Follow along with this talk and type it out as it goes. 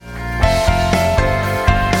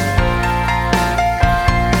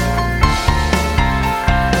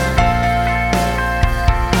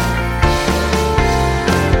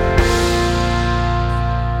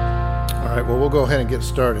go ahead and get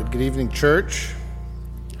started. Good evening, church.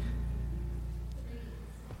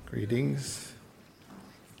 Greetings.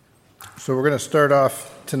 So we're going to start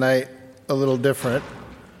off tonight a little different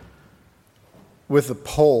with a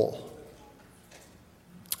poll.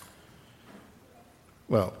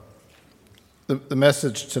 Well, the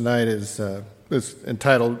message tonight is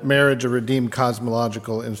entitled Marriage, a Redeemed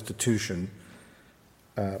Cosmological Institution.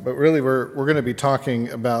 But really we're going to be talking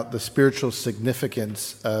about the spiritual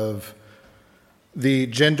significance of the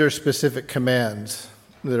gender-specific commands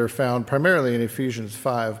that are found primarily in Ephesians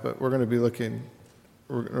 5, but we're going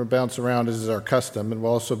to bounce around as is our custom, and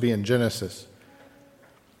we'll also be in Genesis.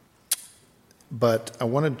 But I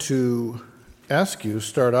wanted to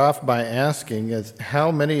start off by asking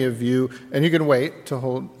how many of you, and you can wait to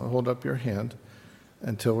hold up your hand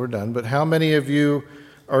until we're done, but how many of you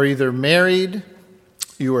are either married,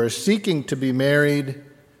 you are seeking to be married,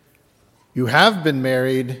 you have been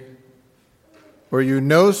married, or you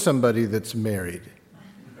know somebody that's married?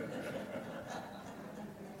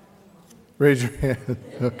 Raise your hand.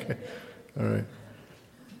 Okay. All right.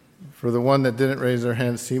 For the one that didn't raise their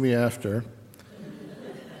hand, see me after.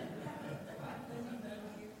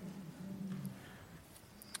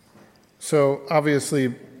 So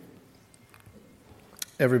obviously,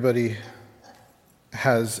 everybody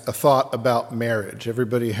has a thought about marriage.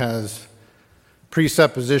 Everybody has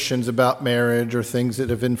presuppositions about marriage or things that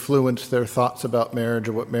have influenced their thoughts about marriage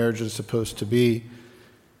or what marriage is supposed to be.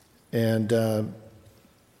 And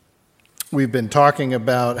we've been talking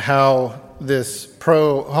about how this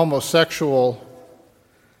pro-homosexual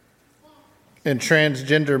and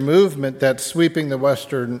transgender movement that's sweeping the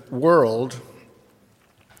Western world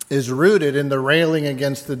is rooted in the railing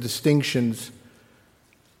against the distinctions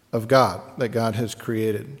of God that God has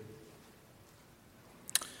created.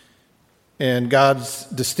 And God's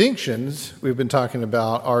distinctions, we've been talking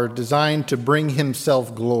about, are designed to bring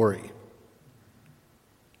himself glory.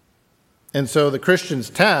 And so the Christian's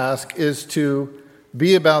task is to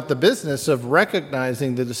be about the business of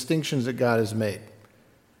recognizing the distinctions that God has made.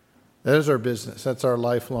 That is our business. That's our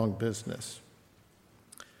lifelong business.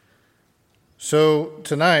 So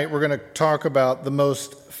tonight we're going to talk about the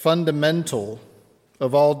most fundamental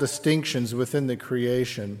of all distinctions within the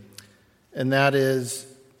creation, and that is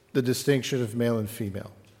the distinction of male and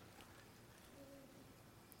female,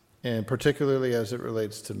 and particularly as it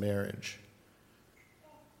relates to marriage.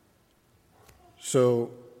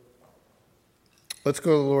 So let's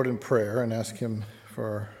go to the Lord in prayer and ask him for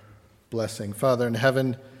our blessing. Father in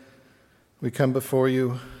heaven, we come before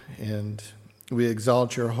you and we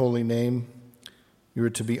exalt your holy name. You are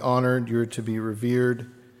to be honored, you are to be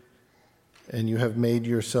revered, and you have made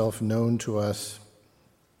yourself known to us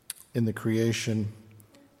in the creation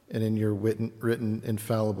and in your written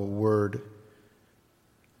infallible word.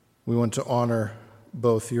 We want to honor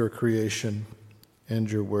both your creation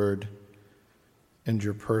and your word and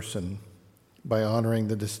your person by honoring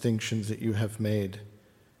the distinctions that you have made.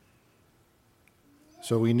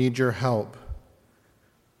 So we need your help.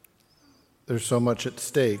 There's so much at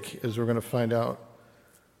stake, as we're going to find out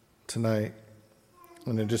tonight.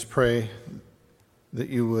 And I just pray that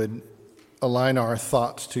you would align our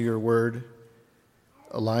thoughts to your word,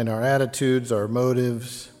 align our attitudes, our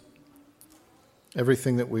motives,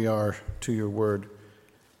 everything that we are to your word.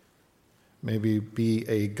 Maybe be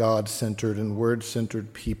a God-centered and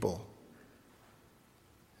word-centered people.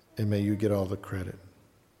 And may you get all the credit.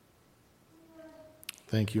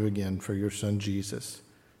 Thank you again for your son, Jesus.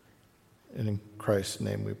 And in Christ's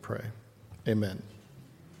name we pray. Amen.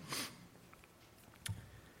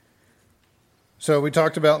 So we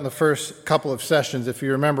talked about in the first couple of sessions, if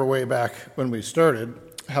you remember way back when we started,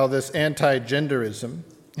 how this anti-genderism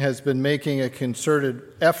has been making a concerted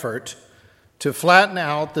effort to flatten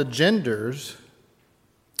out the genders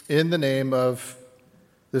in the name of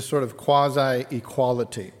this sort of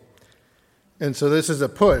quasi-equality. And so this is a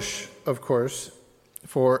push, of course,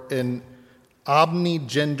 for an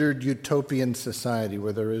omni-gendered utopian society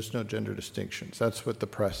where there is no gender distinctions. That's what the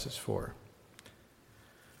press is for.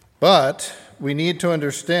 But we need to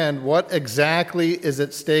understand what exactly is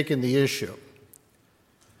at stake in the issue.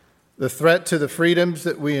 The threat to the freedoms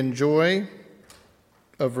that we enjoy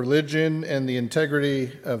of religion and the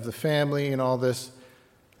integrity of the family and all this,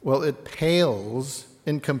 well, it pales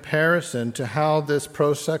in comparison to how this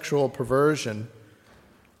pro-sexual perversion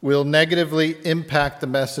will negatively impact the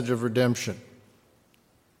message of redemption.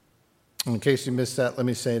 In case you missed that, let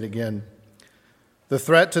me say it again. The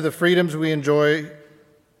threat to the freedoms we enjoy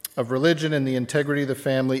of religion and the integrity of the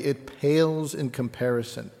family, it pales in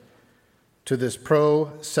comparison to this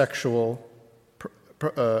pro-sexual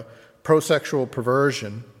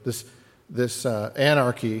perversion, this this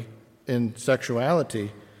anarchy in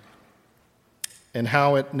sexuality and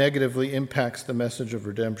how it negatively impacts the message of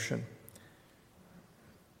redemption.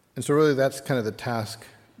 And so really that's kind of the task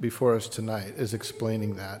before us tonight, is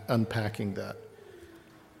explaining that, unpacking that.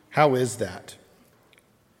 How is that?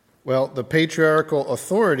 Well, the patriarchal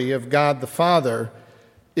authority of God the Father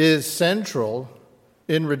is central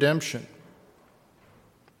in redemption.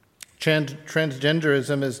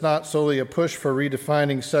 Transgenderism is not solely a push for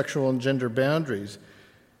redefining sexual and gender boundaries,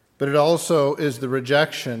 but it also is the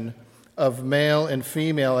rejection of male and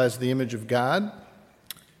female as the image of God.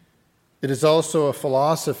 It is also a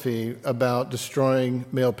philosophy about destroying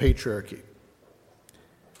male patriarchy,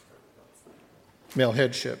 male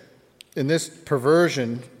headship. And this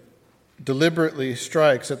perversion deliberately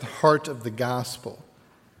strikes at the heart of the gospel,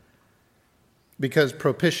 because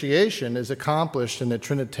propitiation is accomplished in a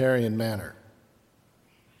Trinitarian manner.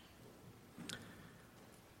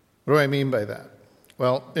 What do I mean by that?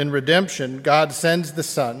 Well, in redemption, God sends the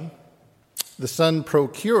Son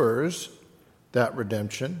procures that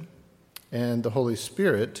redemption, and the Holy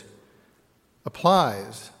Spirit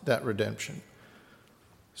applies that redemption.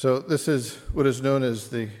 So this is what is known as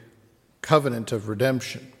the covenant of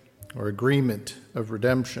redemption, or agreement of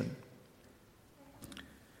redemption.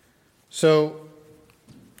 So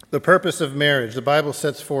the purpose of marriage, the Bible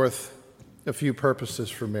sets forth a few purposes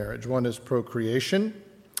for marriage. One is procreation,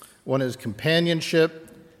 one is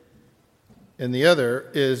companionship, and the other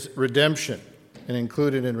is redemption. And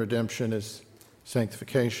included in redemption is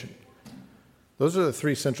sanctification. Those are the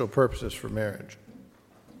three central purposes for marriage.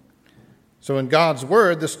 So in God's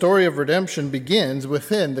Word, the story of redemption begins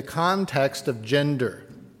within the context of gender.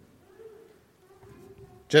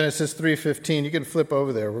 Genesis 3:15, you can flip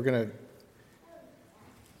over there. We're going to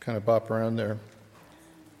kind of bop around there.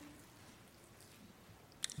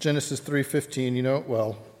 Genesis 3:15, you know it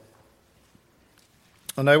well.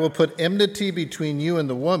 And I will put enmity between you and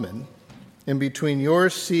the woman, and between your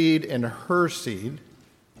seed and her seed.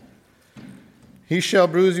 He shall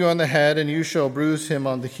bruise you on the head, and you shall bruise him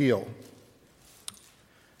on the heel.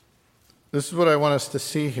 This is what I want us to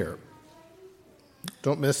see here.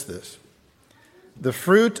 Don't miss this. The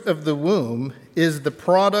fruit of the womb is the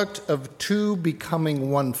product of two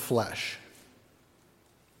becoming one flesh.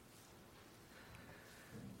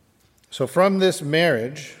 So from this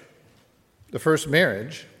marriage, the first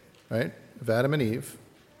marriage, right, of Adam and Eve,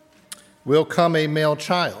 will come a male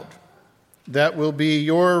child. That will be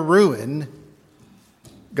your ruin,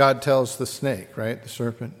 God tells the snake, right, the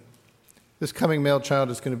serpent. This coming male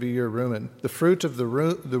child is going to be your ruin. The fruit of the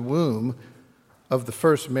womb of the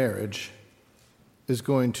first marriage is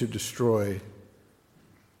going to destroy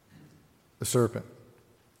the serpent.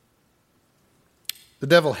 The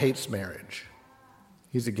devil hates marriage.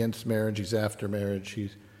 He's against marriage. He's after marriage.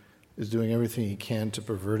 He is doing everything he can to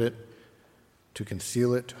pervert it, to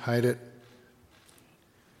conceal it, to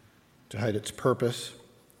hide its purpose.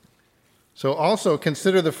 So also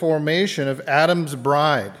consider the formation of Adam's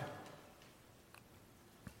bride.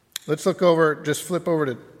 Let's look over, just flip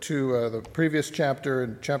over to the previous chapter,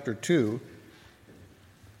 in chapter 2.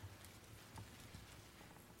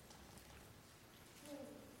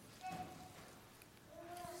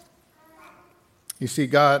 You see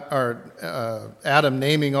Adam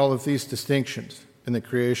naming all of these distinctions in the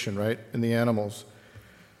creation, right, in the animals.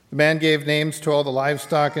 The man gave names to all the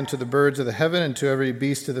livestock and to the birds of the heaven and to every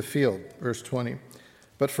beast of the field, verse 20.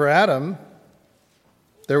 But for Adam,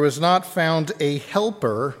 there was not found a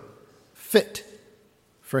helper fit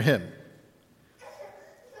for him.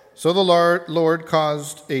 So the Lord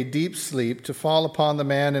caused a deep sleep to fall upon the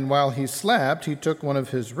man, and while he slept, he took one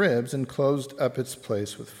of his ribs and closed up its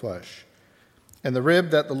place with flesh. And the rib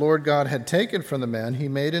that the Lord God had taken from the man, he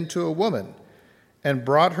made into a woman and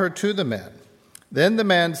brought her to the man. Then the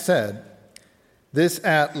man said, "This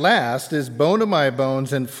at last is bone of my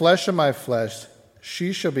bones and flesh of my flesh.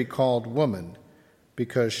 She shall be called woman,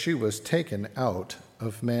 because she was taken out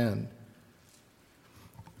of man."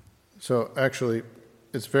 So actually,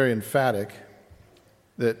 it's very emphatic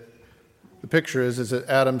that the picture is that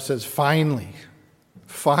Adam says, finally,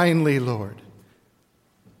 Lord,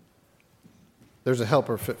 there's a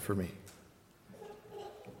helper fit for me.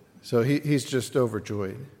 So he's just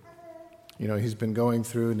overjoyed. You know, he's been going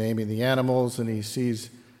through naming the animals, and he sees,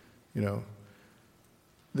 you know,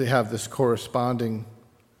 they have this corresponding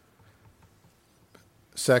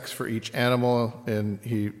sex for each animal, and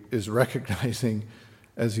he is recognizing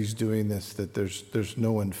as he's doing this that there's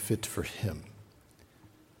no one fit for him.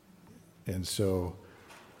 And so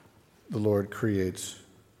the Lord creates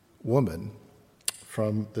woman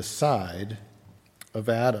from the side of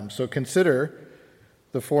Adam. So consider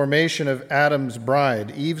the formation of Adam's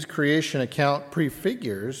bride. Eve's creation account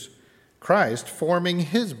prefigures Christ forming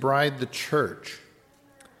his bride, the church.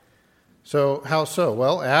 So how so?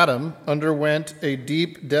 Well, Adam underwent a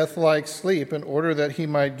deep death-like sleep in order that he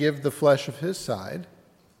might give the flesh of his side,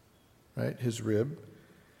 right, his rib,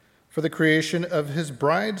 for the creation of his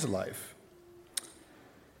bride's life.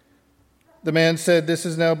 The man said, "This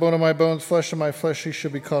is now bone of my bones, flesh of my flesh. She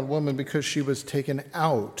should be called woman because she was taken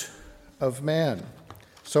out of man."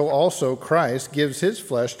 So also Christ gives his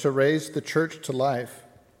flesh to raise the church to life.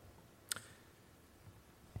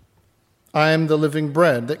 "I am the living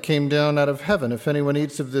bread that came down out of heaven. If anyone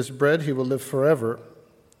eats of this bread, he will live forever.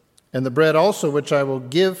 And the bread also which I will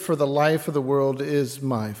give for the life of the world is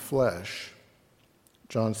my flesh."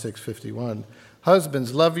 John 6:51.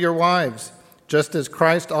 "Husbands, love your wives, just as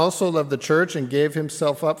Christ also loved the church and gave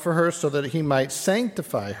himself up for her, so that he might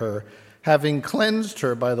sanctify her, having cleansed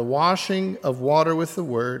her by the washing of water with the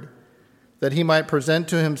word, that he might present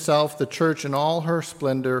to himself the church in all her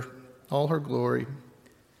splendor, all her glory,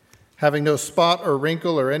 having no spot or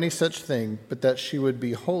wrinkle or any such thing, but that she would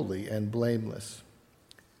be holy and blameless."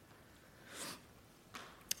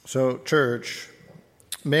 So, church,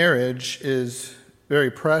 marriage is very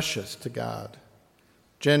precious to God.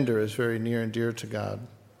 Gender is very near and dear to God.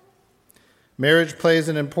 Marriage plays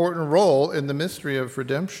an important role in the mystery of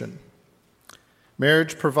redemption.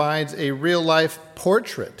 Marriage provides a real-life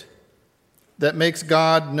portrait that makes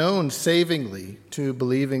God known savingly to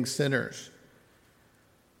believing sinners.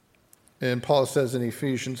 And Paul says in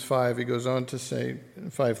Ephesians 5, he goes on to say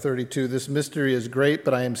in 5:32, "This mystery is great,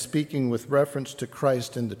 but I am speaking with reference to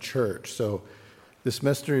Christ and the church." So this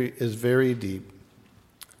mystery is very deep.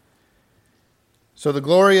 So the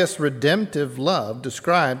glorious redemptive love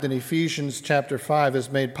described in Ephesians chapter 5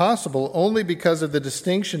 is made possible only because of the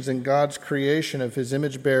distinctions in God's creation of his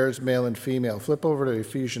image bearers, male and female. Flip over to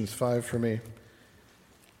Ephesians 5 for me.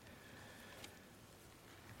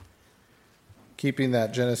 Keeping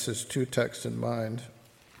that Genesis 2 text in mind.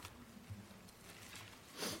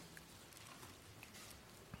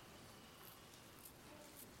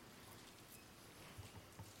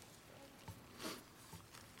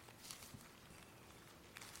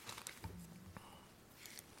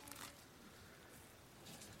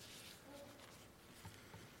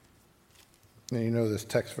 And you know this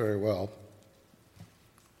text very well.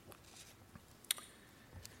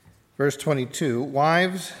 Verse 22,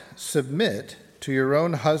 "Wives, submit to your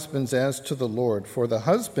own husbands as to the Lord, for the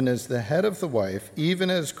husband is the head of the wife, even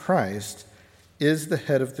as Christ is the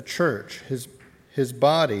head of the church, his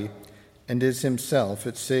body, and is himself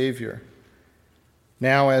its Savior.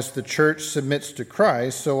 Now, as the church submits to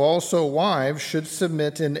Christ, so also wives should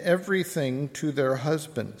submit in everything to their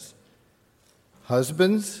husbands.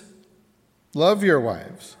 Husbands, love your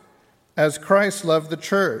wives, as Christ loved the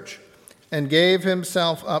church, and gave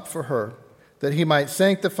himself up for her, that he might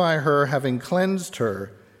sanctify her, having cleansed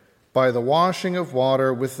her by the washing of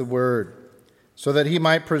water with the word, so that he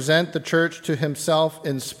might present the church to himself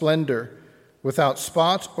in splendor, without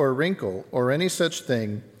spot or wrinkle or any such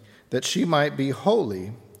thing, that she might be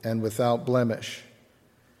holy and without blemish.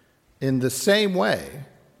 In the same way,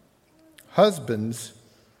 husbands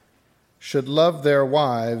should love their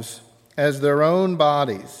wives as their own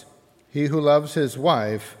bodies. He who loves his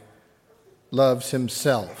wife loves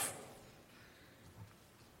himself."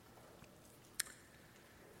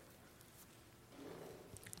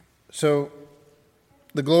 So,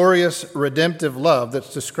 the glorious redemptive love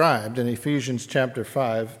that's described in Ephesians chapter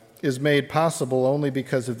 5 is made possible only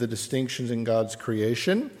because of the distinctions in God's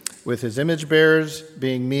creation, with his image bearers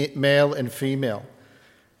being male and female.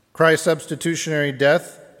 Christ's substitutionary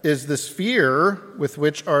death is the sphere with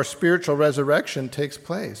which our spiritual resurrection takes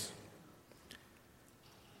place.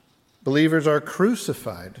 Believers are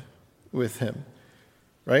crucified with him,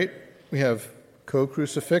 right? We have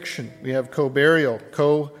co-crucifixion, we have co-burial,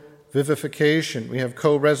 co-vivification, we have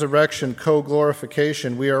co-resurrection,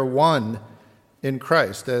 co-glorification. We are one in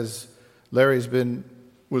Christ. As Larry's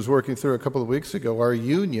was working through a couple of weeks ago, our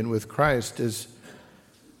union with Christ is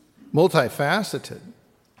multifaceted.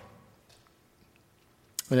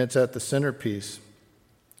 And it's at the centerpiece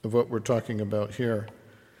of what we're talking about here.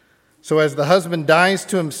 So as the husband dies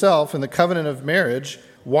to himself in the covenant of marriage,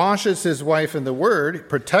 washes his wife in the word,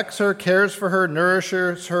 protects her, cares for her,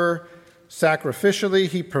 nourishes her sacrificially,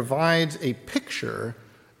 he provides a picture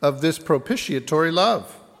of this propitiatory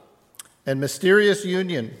love and mysterious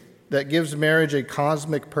union that gives marriage a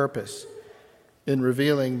cosmic purpose in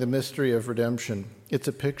revealing the mystery of redemption. It's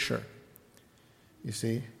a picture, you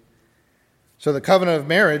see. So the covenant of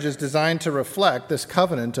marriage is designed to reflect this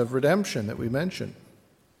covenant of redemption that we mentioned.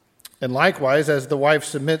 And likewise, as the wife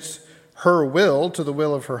submits her will to the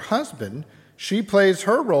will of her husband, she plays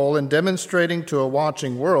her role in demonstrating to a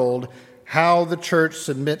watching world how the church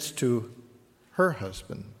submits to her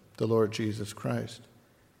husband, the Lord Jesus Christ.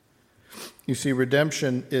 You see,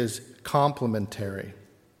 redemption is complementary.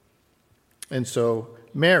 And so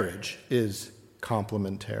marriage is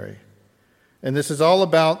complementary. And this is all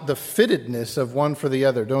about the fittedness of one for the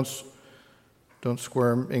other. Don't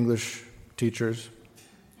squirm, English teachers.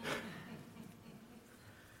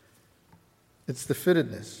 It's the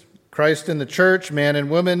fittedness. Christ and the church, man and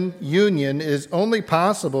woman union is only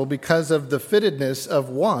possible because of the fittedness of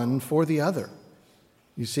one for the other.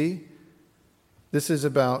 You see? This is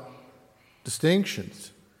about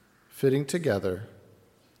distinctions, fitting together.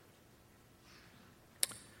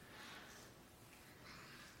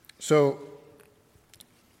 So,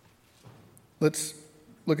 let's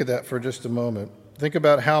look at that for just a moment. Think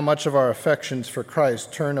about how much of our affections for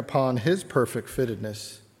Christ turn upon his perfect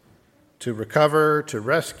fittedness to recover, to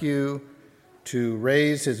rescue, to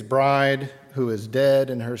raise his bride who is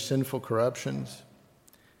dead in her sinful corruptions.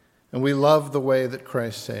 And we love the way that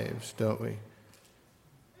Christ saves, don't we?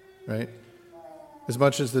 Right? As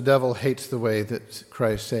much as the devil hates the way that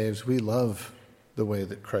Christ saves, we love the way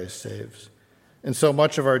that Christ saves. And so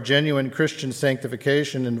much of our genuine Christian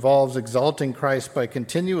sanctification involves exalting Christ by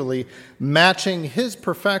continually matching his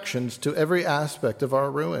perfections to every aspect of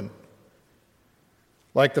our ruin.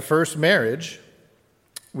 Like the first marriage,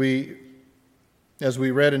 as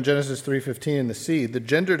we read in Genesis 3:15 in the seed, the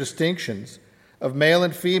gender distinctions of male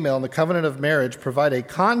and female in the covenant of marriage provide a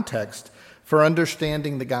context for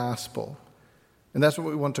understanding the gospel. And that's what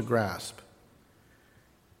we want to grasp.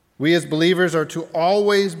 We as believers are to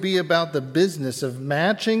always be about the business of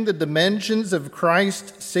matching the dimensions of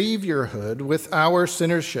Christ's saviorhood with our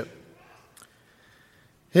sinnership.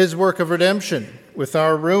 His work of redemption with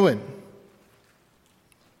our ruin.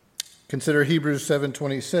 Consider Hebrews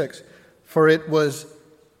 7:26. For it was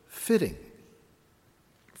fitting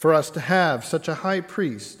for us to have such a high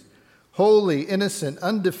priest, holy, innocent,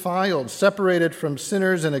 undefiled, separated from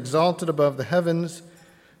sinners and exalted above the heavens,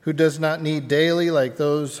 who does not need daily, like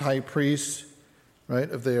those high priests, right,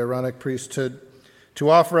 of the Aaronic priesthood, to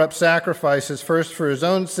offer up sacrifices first for his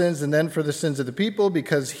own sins and then for the sins of the people,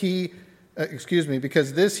 because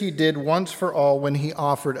this he did once for all when he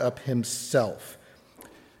offered up himself.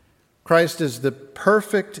 Christ is the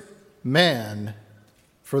perfect man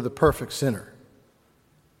for the perfect sinner.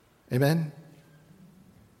 Amen?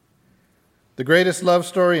 The greatest love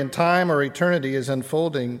story in time or eternity is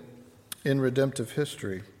unfolding in redemptive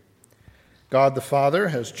history. God the Father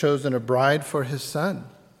has chosen a bride for his Son.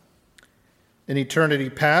 In eternity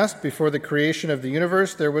past, before the creation of the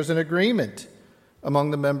universe, there was an agreement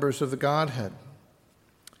among the members of the Godhead.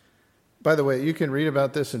 By the way, you can read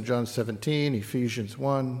about this in John 17, Ephesians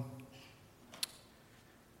 1.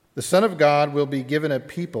 The Son of God will be given a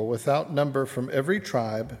people without number from every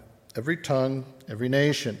tribe, every tongue, every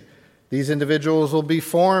nation. These individuals will be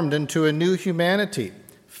formed into a new humanity,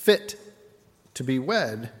 fit to be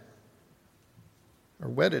wedded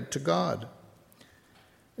to God.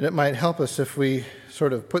 And it might help us if we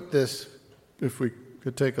sort of put this, if we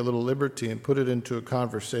could take a little liberty and put it into a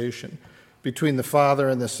conversation between the Father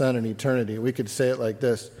and the Son in eternity. We could say it like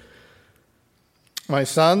this: my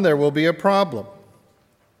son, there will be a problem.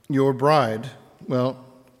 Your bride, well,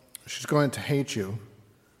 she's going to hate you.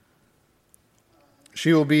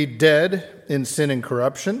 She will be dead in sin and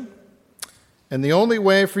corruption. And the only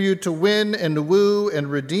way for you to win and woo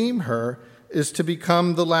and redeem her is to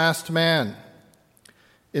become the last man.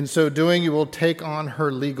 In so doing, you will take on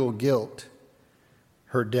her legal guilt,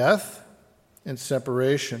 her death and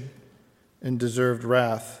separation and deserved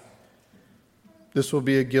wrath. This will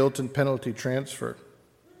be a guilt and penalty transfer.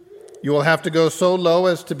 You will have to go so low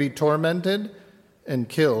as to be tormented and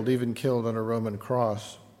killed, even killed on a Roman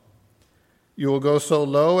cross. You will go so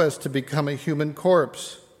low as to become a human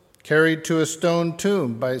corpse, carried to a stone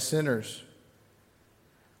tomb by sinners.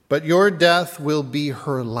 But your death will be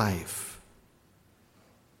her life.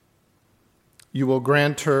 You will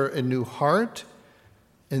grant her a new heart,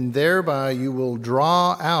 and thereby you will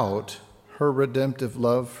draw out her redemptive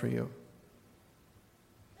love for you.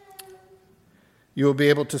 You will be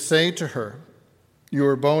able to say to her, you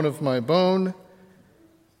are bone of my bone,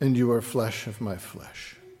 and you are flesh of my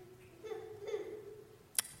flesh.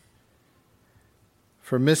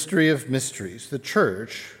 For mystery of mysteries, the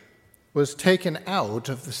church was taken out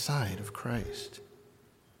of the side of Christ.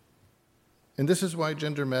 And this is why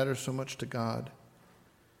gender matters so much to God.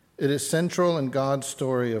 It is central in God's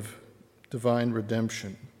story of divine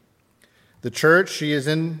redemption. The church, she is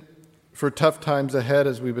in for tough times ahead,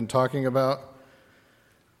 as we've been talking about.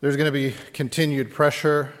 There's going to be continued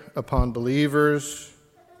pressure upon believers.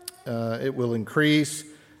 It will increase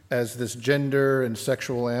as this gender and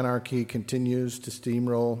sexual anarchy continues to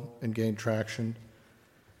steamroll and gain traction.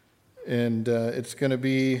 And it's going to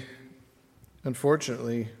be,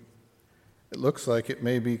 unfortunately, it looks like it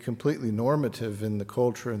may be completely normative in the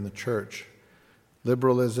culture and the church.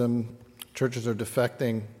 Liberalism, churches are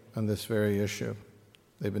defecting on this very issue.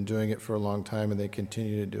 They've been doing it for a long time, and they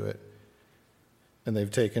continue to do it. And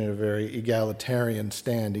they've taken a very egalitarian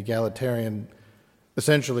stand. Egalitarian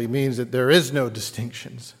essentially means that there is no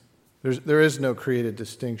distinctions. There is no created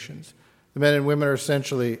distinctions. The men and women are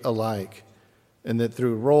essentially alike, and that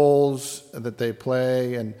through roles that they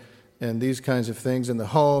play and these kinds of things in the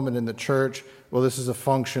home and in the church, well, this is a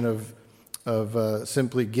function of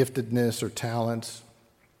simply giftedness or talents,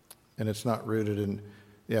 and it's not rooted in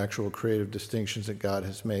the actual creative distinctions that God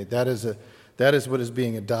has made. That is what is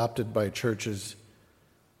being adopted by churches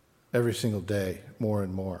every single day, more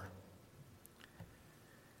and more.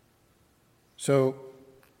 So,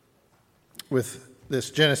 with this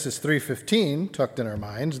Genesis 3:15 tucked in our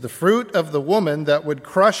minds, the fruit of the woman that would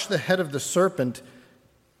crush the head of the serpent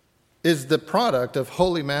is the product of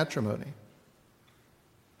holy matrimony.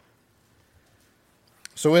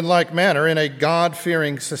 So in like manner, in a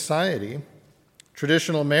God-fearing society,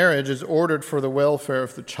 traditional marriage is ordered for the welfare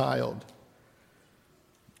of the child,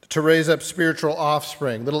 to raise up spiritual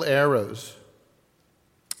offspring, little arrows.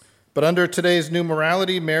 But under today's new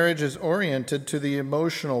morality, marriage is oriented to the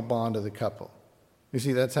emotional bond of the couple. You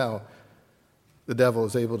see, that's how the devil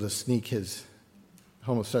is able to sneak his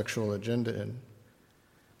homosexual agenda in.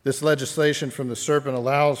 This legislation from the serpent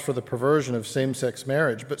allows for the perversion of same-sex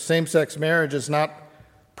marriage, but same-sex marriage is not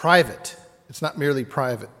private. It's not merely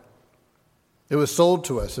private. It was sold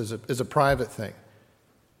to us as a private thing,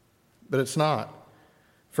 but it's not.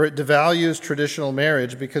 For it devalues traditional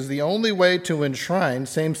marriage because the only way to enshrine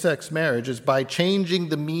same-sex marriage is by changing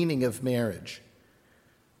the meaning of marriage.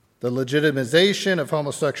 The legitimization of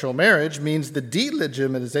homosexual marriage means the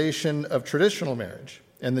delegitimization of traditional marriage,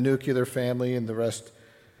 and the nuclear family and the rest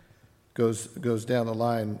goes down the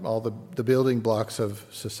line. All the building blocks of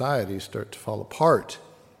society start to fall apart.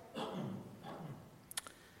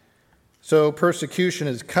 So persecution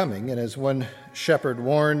is coming, and as one shepherd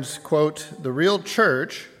warns, quote, "The real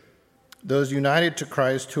church, those united to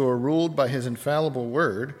Christ who are ruled by his infallible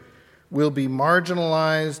word, will be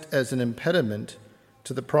marginalized as an impediment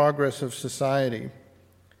to the progress of society,"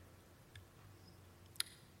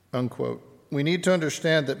 unquote. We need to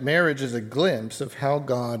understand that marriage is a glimpse of how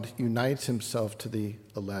God unites himself to the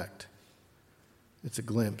elect. It's a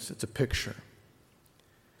glimpse, it's a picture.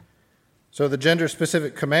 So the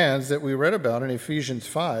gender-specific commands that we read about in Ephesians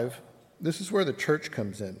 5, this is where the church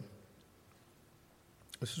comes in.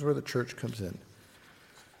 This is where the church comes in.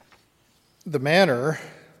 The manner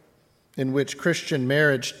in which Christian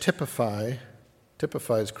marriage typifies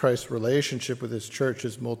Christ's relationship with his church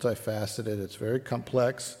is multifaceted. It's very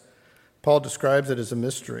complex. Paul describes it as a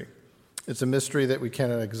mystery. It's a mystery that we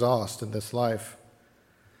cannot exhaust in this life.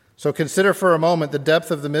 So consider for a moment the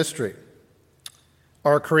depth of the mystery.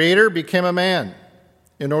 Our Creator became a man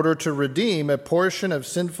in order to redeem a portion of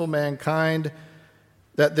sinful mankind,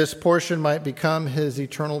 that this portion might become his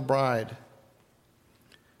eternal bride.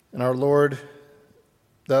 And our Lord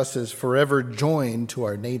thus is forever joined to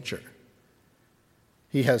our nature.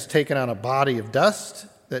 He has taken on a body of dust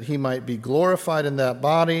that he might be glorified in that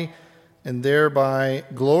body and thereby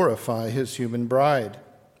glorify his human bride.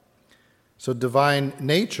 So divine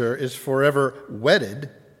nature is forever wedded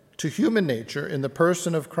to human nature in the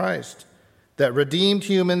person of Christ, that redeemed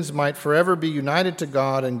humans might forever be united to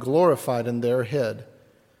God and glorified in their head.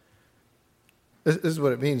 This is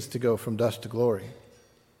what it means to go from dust to glory.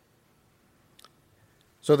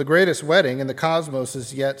 So the greatest wedding in the cosmos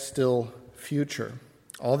is yet still future.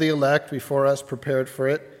 All the elect before us prepared for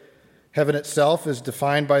it. Heaven itself is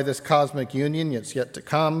defined by this cosmic union, it's yet to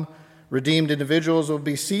come. Redeemed individuals will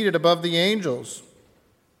be seated above the angels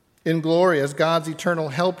in glory as God's eternal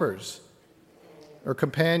helpers or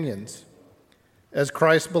companions, as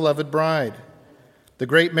Christ's beloved bride. The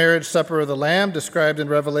great marriage supper of the Lamb, described in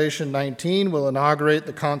Revelation 19, will inaugurate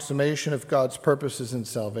the consummation of God's purposes in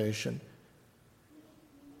salvation.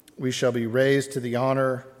 We shall be raised to the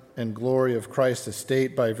honor and glory of Christ's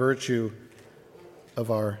estate by virtue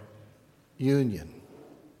of our union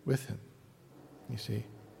with him, you see.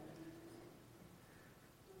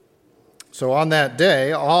 So on that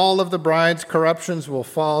day, all of the bride's corruptions will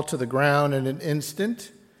fall to the ground in an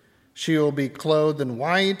instant. She will be clothed in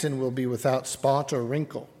white and will be without spot or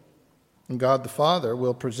wrinkle. And God the Father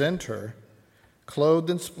will present her, clothed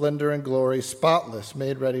in splendor and glory, spotless,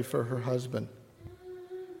 made ready for her husband.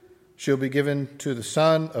 She'll be given to the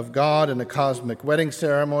Son of God in a cosmic wedding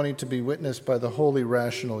ceremony to be witnessed by the holy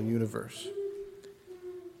rational universe.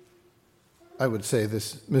 I would say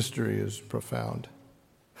this mystery is profound.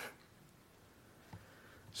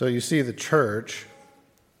 So you see, the church,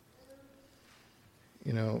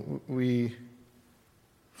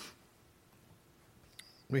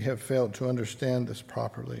 we have failed to understand this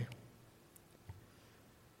properly.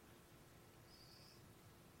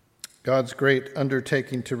 God's great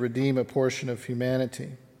undertaking to redeem a portion of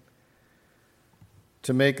humanity,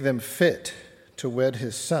 to make them fit to wed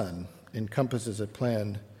his Son, encompasses a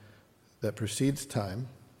plan that precedes time.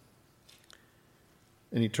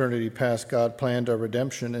 In eternity past, God planned our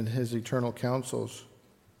redemption in his eternal counsels.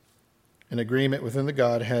 An agreement within the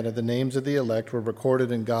Godhead, and the names of the elect were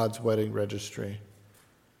recorded in God's wedding registry.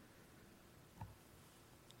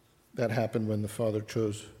 That happened when the Father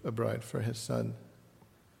chose a bride for his Son.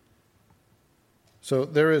 So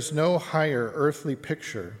there is no higher earthly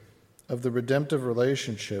picture of the redemptive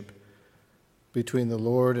relationship between the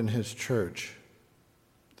Lord and his church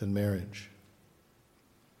than marriage.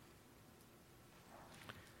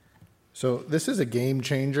 So this is a game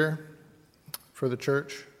changer for the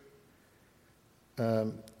church.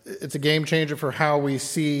 It's a game changer for how we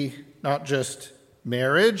see not just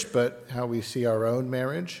marriage, but how we see our own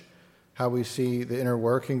marriage, how we see the inner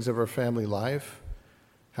workings of our family life,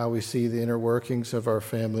 how we see the inner workings of our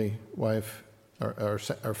family life,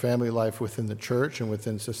 our family life within the church and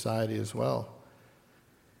within society as well.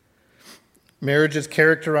 Marriage is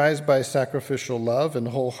characterized by sacrificial love and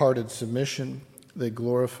wholehearted submission. They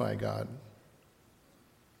glorify God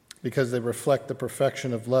because they reflect the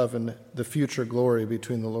perfection of love and the future glory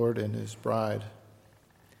between the Lord and his bride.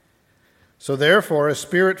 So therefore, a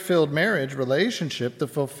spirit-filled marriage relationship that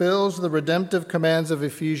fulfills the redemptive commands of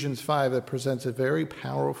Ephesians 5 that presents a very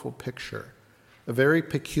powerful picture, a very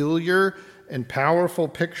peculiar and powerful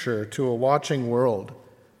picture to a watching world.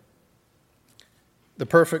 The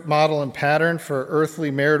perfect model and pattern for earthly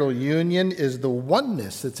marital union is the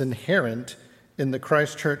oneness that's inherent in the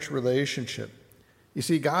Christ-church relationship. You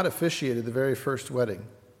see, God officiated the very first wedding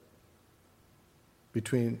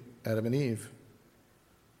between Adam and Eve.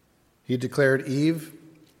 He declared Eve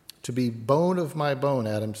to be bone of my bone,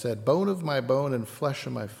 Adam said, bone of my bone and flesh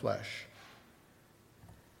of my flesh.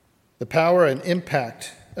 The power and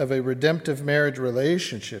impact of a redemptive marriage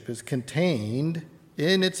relationship is contained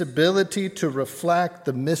in its ability to reflect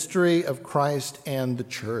the mystery of Christ and the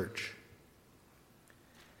church.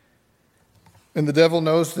 And the devil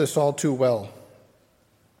knows this all too well.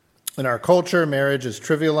 In our culture, marriage is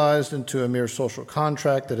trivialized into a mere social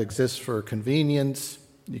contract that exists for convenience.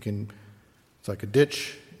 It's like a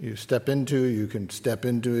ditch you step into, you can step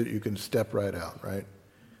into it, you can step right out, right?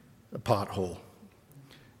 A pothole.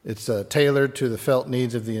 It's tailored to the felt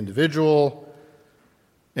needs of the individual.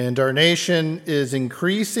 And our nation is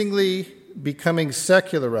increasingly becoming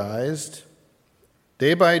secularized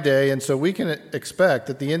day by day, and so we can expect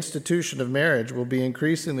that the institution of marriage will be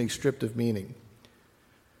increasingly stripped of meaning.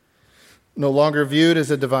 No longer viewed as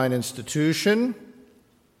a divine institution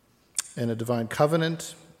and a divine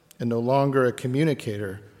covenant, and no longer a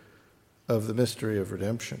communicator of the mystery of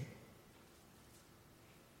redemption.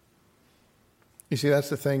 You see, that's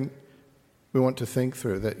the thing we want to think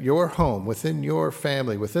through, that your home, within your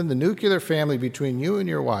family, within the nuclear family between you and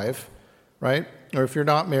your wife, right? Or if you're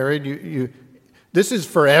not married, this is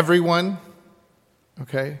for everyone,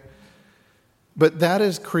 okay? But that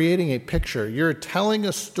is creating a picture. You're telling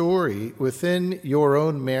a story within your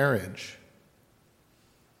own marriage.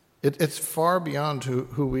 It's far beyond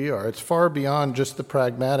who we are. It's far beyond just the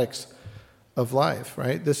pragmatics of life,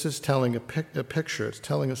 right? This is telling a picture. It's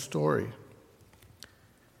telling a story.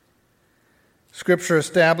 Scripture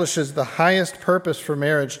establishes the highest purpose for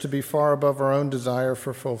marriage to be far above our own desire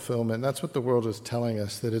for fulfillment. That's what the world is telling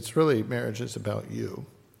us, that it's really, marriage is about you.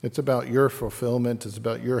 It's about your fulfillment. It's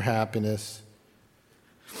about your happiness.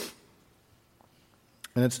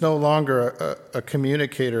 And it's no longer a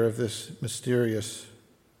communicator of this mysterious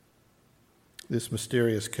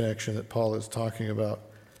connection that Paul is talking about.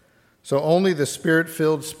 So only the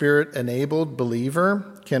Spirit-filled, Spirit-enabled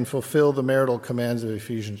believer can fulfill the marital commands of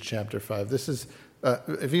Ephesians chapter 5. This is,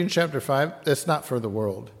 Ephesians chapter 5, it's not for the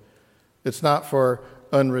world. It's not for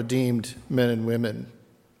unredeemed men and women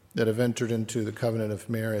that have entered into the covenant of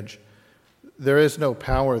marriage. There is no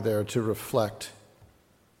power there to reflect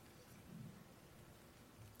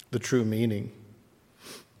the true meaning.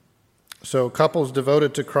 So couples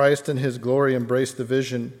devoted to Christ and his glory embrace the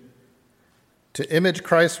vision to to image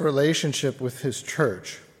Christ's relationship with his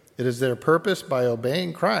church. It is their purpose, by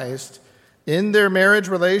obeying Christ in their marriage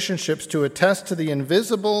relationships, to attest to the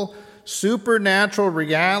invisible, supernatural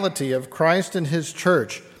reality of Christ and his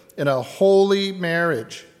church in a holy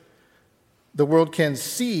marriage. The world can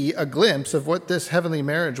see a glimpse of what this heavenly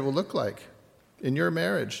marriage will look like in your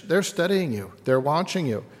marriage. They're studying you. They're watching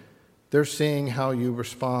you. They're seeing how you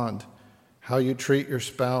respond, how you treat your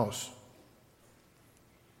spouse.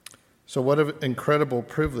 So what an incredible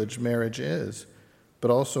privilege marriage is,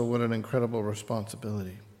 but also what an incredible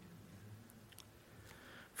responsibility.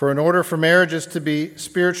 For in order for marriages to be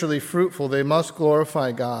spiritually fruitful, they must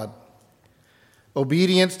glorify God.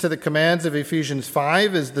 Obedience to the commands of Ephesians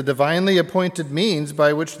 5 is the divinely appointed means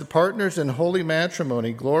by which the partners in holy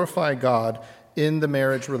matrimony glorify God in the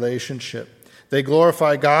marriage relationship. They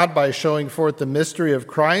glorify God by showing forth the mystery of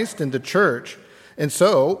Christ in the church. And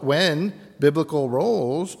so, when biblical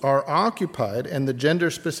roles are occupied and the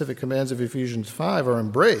gender-specific commands of Ephesians 5 are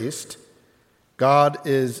embraced, God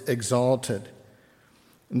is exalted.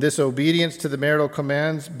 And this obedience to the marital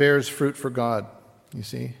commands bears fruit for God, you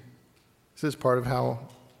see. This is part of how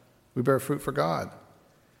we bear fruit for God.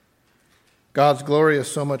 God's glory is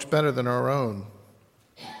so much better than our own.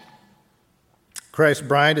 Christ's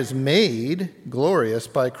bride is made glorious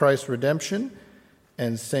by Christ's redemption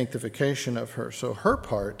and sanctification of her. So her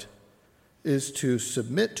part is to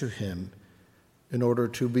submit to him in order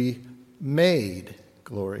to be made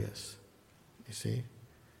glorious. You see?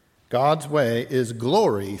 God's way is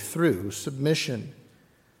glory through submission.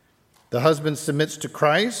 The husband submits to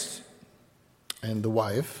Christ, and the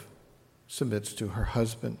wife submits to her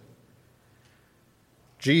husband.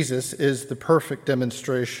 Jesus is the perfect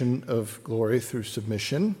demonstration of glory through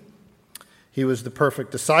submission. He was the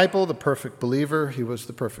perfect disciple, the perfect believer. He was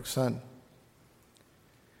the perfect son.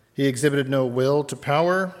 He exhibited no will to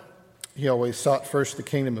power. He always sought first the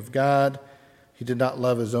kingdom of God. He did not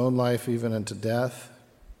love his own life even unto death,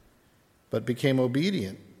 but became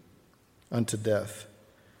obedient unto death.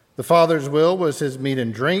 The Father's will was his meat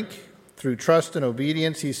and drink. Through trust and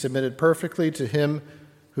obedience, he submitted perfectly to him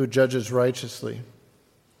who judges righteously.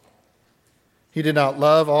 He did not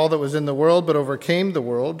love all that was in the world, but overcame the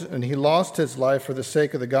world, and he lost his life for the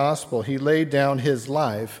sake of the gospel. He laid down his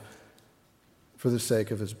life for the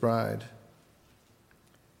sake of his bride.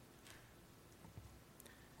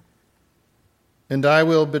 And I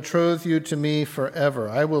will betroth you to me forever.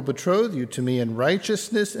 I will betroth you to me in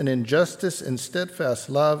righteousness and in justice, in steadfast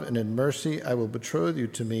love and in mercy. I will betroth you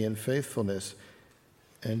to me in faithfulness,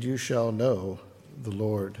 and you shall know the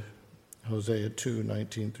Lord. Hosea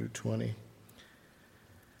 2:19 through 20.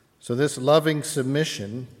 So this loving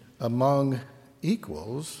submission among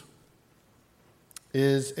equals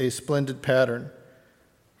is a splendid pattern,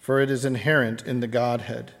 for it is inherent in the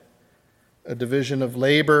Godhead. A division of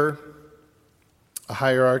labor, a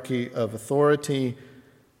hierarchy of authority,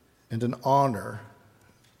 and an honor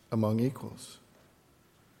among equals.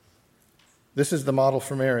 This is the model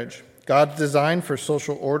for marriage. God's design for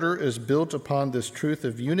social order is built upon this truth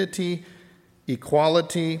of unity,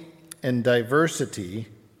 equality, and diversity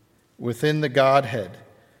within the Godhead.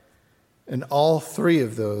 And all three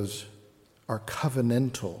of those are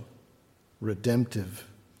covenantal, redemptive.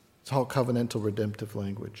 It's all covenantal, redemptive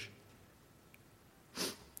language.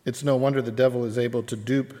 It's no wonder the devil is able to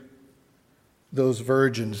dupe those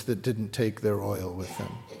virgins that didn't take their oil with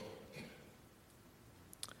them.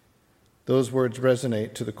 Those words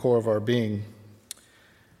resonate to the core of our being.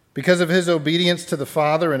 Because of his obedience to the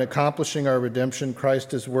Father in accomplishing our redemption,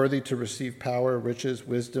 Christ is worthy to receive power, riches,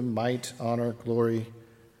 wisdom, might, honor, glory,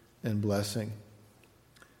 and blessing.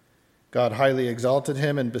 God highly exalted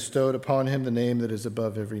him and bestowed upon him the name that is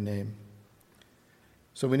above every name.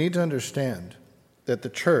 So we need to understand that the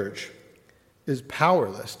church is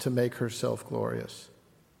powerless to make herself glorious.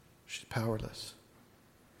 She's powerless.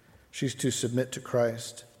 She's to submit to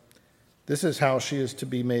Christ. This is how she is to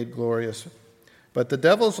be made glorious. But the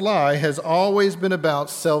devil's lie has always been about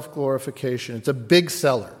self-glorification. It's a big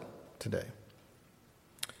seller today.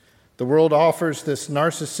 The world offers this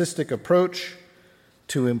narcissistic approach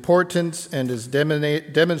to importance and is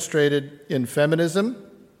demonstrated in feminism,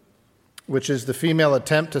 which is the female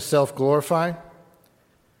attempt to self-glorify.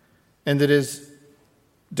 And it is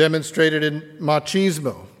demonstrated in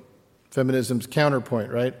machismo, feminism's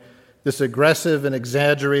counterpoint, right? This aggressive and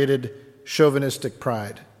exaggerated chauvinistic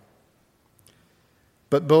pride.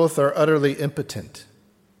 But both are utterly impotent.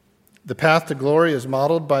 The path to glory is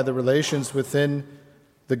modeled by the relations within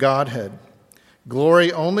the Godhead.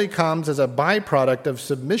 Glory only comes as a byproduct of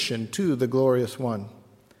submission to the glorious one.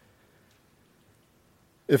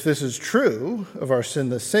 If this is true of our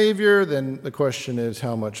sinless Savior, then the question is,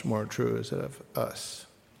 how much more true is it of us?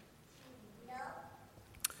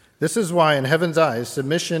 This is why, in heaven's eyes,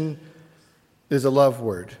 submission is a love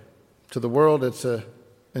word. To the world, it's an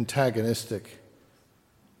antagonistic,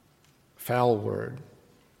 foul word.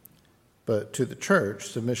 But to the church,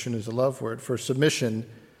 submission is a love word, for submission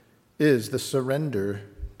is the surrender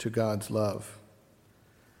to God's love.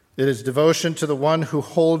 It is devotion to the one who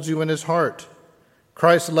holds you in his heart.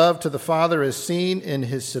 Christ's love to the Father is seen in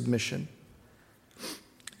his submission.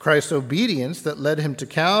 Christ's obedience that led him to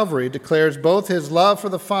Calvary declares both his love for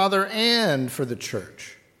the Father and for the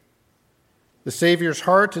church. The Savior's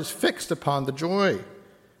heart is fixed upon the joy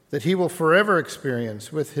that he will forever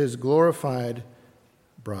experience with his glorified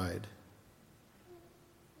bride.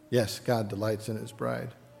 Yes, God delights in his bride.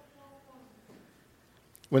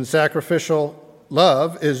 When sacrificial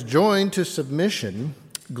love is joined to submission,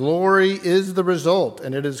 glory is the result,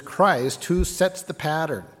 and it is Christ who sets the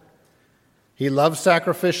pattern. He loves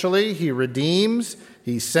sacrificially, he redeems,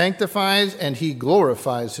 he sanctifies, and he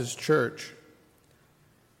glorifies his church.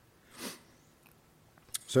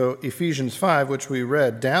 So Ephesians 5, which we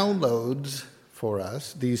read, downloads for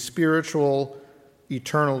us these spiritual,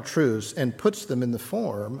 eternal truths and puts them in the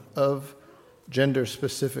form of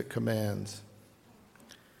gender-specific commands.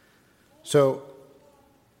 So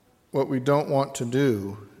what we don't want to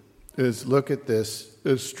do is look at this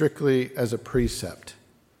as strictly as a precept.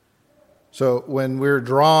 So when we're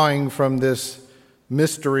drawing from this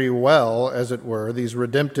mystery well, as it were, these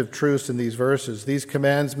redemptive truths in these verses, these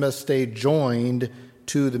commands must stay joined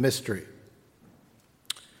to the mystery.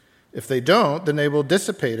 If they don't, then they will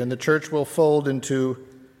dissipate and the church will fold into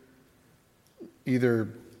either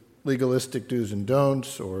legalistic do's and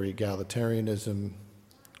don'ts or egalitarianism.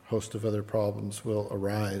 A host of other problems will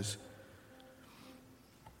arise.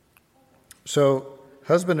 So,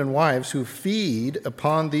 husband and wives who feed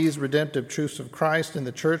upon these redemptive truths of Christ in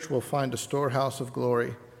the church will find a storehouse of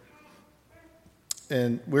glory.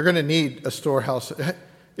 And we're going to need a storehouse.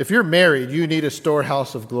 If you're married, you need a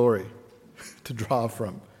storehouse of glory to draw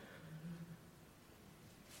from.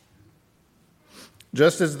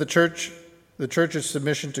 Just as the church's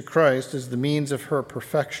submission to Christ is the means of her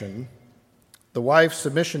perfection, the wife's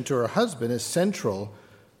submission to her husband is central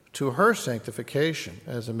to her sanctification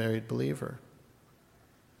as a married believer.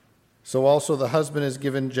 So also the husband is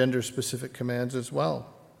given gender-specific commands as well.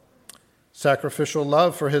 Sacrificial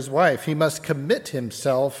love for his wife. He must commit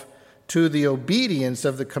himself to the obedience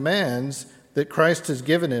of the commands that Christ has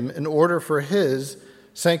given him in order for his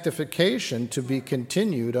sanctification to be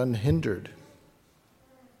continued unhindered.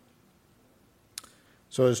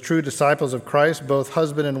 So as true disciples of Christ, both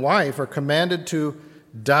husband and wife are commanded to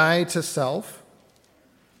die to self.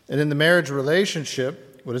 And in the marriage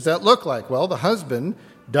relationship, what does that look like? Well, the husband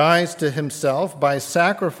dies to himself by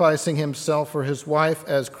sacrificing himself for his wife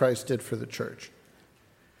as Christ did for the church.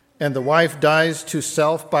 And the wife dies to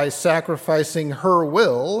self by sacrificing her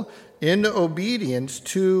will in obedience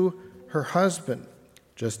to her husband,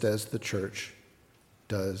 just as the church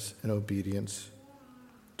does in obedience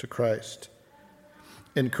to Christ.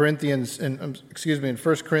 In 1 Corinthians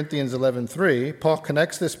 11:3, Paul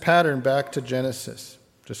connects this pattern back to Genesis,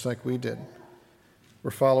 just like we did.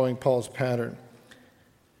 We're following Paul's pattern.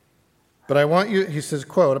 But I want you, he says,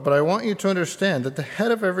 quote, "But I want you to understand that the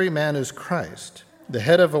head of every man is Christ. The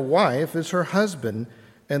head of a wife is her husband,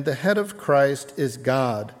 and the head of Christ is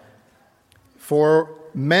God. For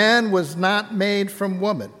man was not made from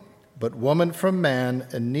woman, but woman from man,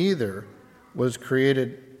 and neither was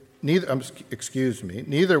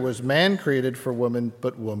man created for woman,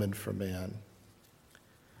 but woman for man."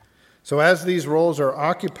 So as these roles are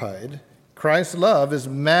occupied, Christ's love is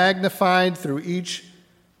magnified through each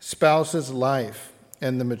spouse's life,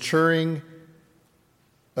 and the maturing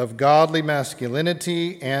of godly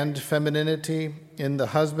masculinity and femininity in the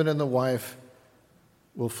husband and the wife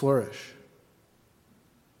will flourish.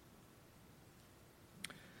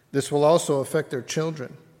 This will also affect their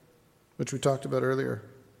children, which we talked about earlier.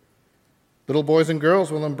 Little boys and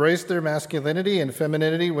girls will embrace their masculinity and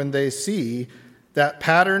femininity when they see that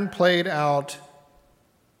pattern played out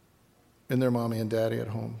in their mommy and daddy at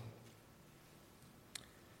home.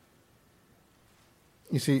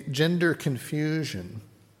 You see, gender confusion,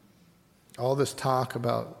 all this talk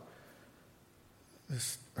about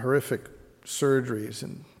this horrific surgeries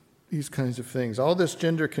and these kinds of things, all this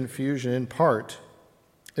gender confusion in part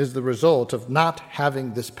is the result of not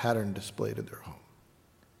having this pattern displayed in their home.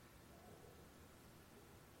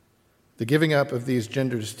 The giving up of these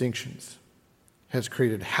gender distinctions has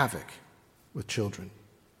created havoc with children.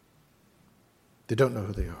 They don't know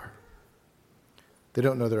who they are. They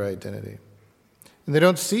don't know their identity. And they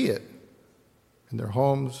don't see it in their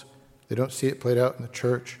homes. They don't see it played out in the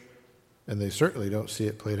church. And they certainly don't see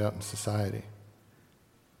it played out in society.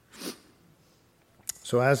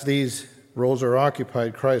 So as these roles are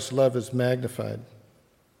occupied, Christ's love is magnified.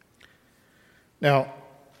 Now,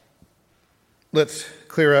 let's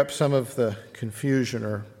clear up some of the confusion,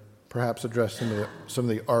 or perhaps address some of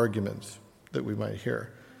the arguments that we might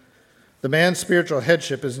hear. The man's spiritual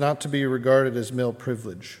headship is not to be regarded as male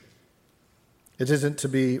privilege. It isn't to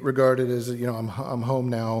be regarded as, I'm home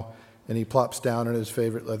now, and he plops down in his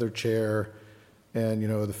favorite leather chair, and,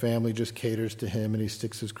 the family just caters to him, and he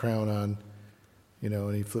sticks his crown on,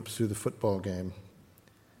 and he flips through the football game.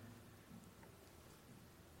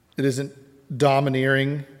 It isn't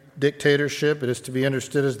domineering dictatorship. It is to be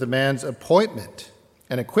understood as the man's appointment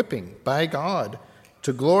and equipping by God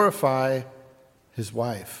to glorify his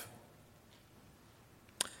wife.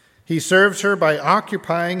 He serves her by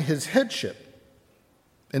occupying his headship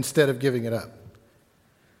instead of giving it up.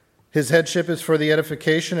 His headship is for the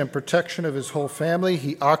edification and protection of his whole family.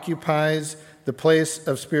 He occupies the place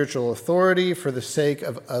of spiritual authority for the sake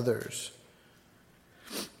of others.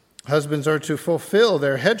 Husbands are to fulfill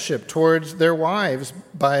their headship towards their wives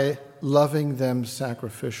by loving them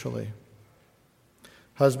sacrificially.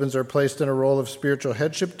 Husbands are placed in a role of spiritual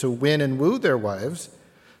headship to win and woo their wives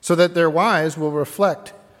so that their wives will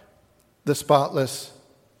reflect the spotless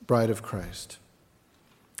bride of Christ.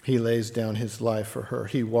 He lays down his life for her.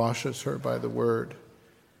 He washes her by the word.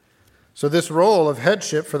 So this role of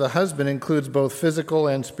headship for the husband includes both physical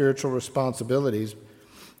and spiritual responsibilities,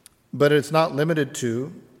 but it's not limited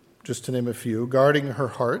to, just to name a few, guarding her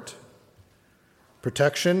heart,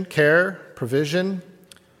 protection, care, provision,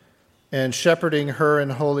 and shepherding her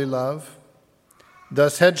in holy love.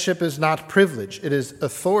 Thus, headship is not privilege, it is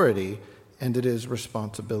authority, and it is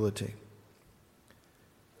responsibility.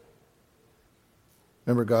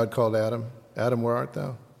 Remember, God called Adam, "Adam, where art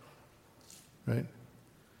thou?" Right?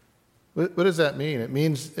 What does that mean? It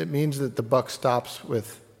means that the buck stops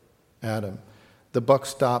with Adam. The buck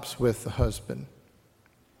stops with the husband.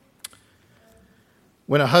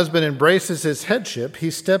 When a husband embraces his headship,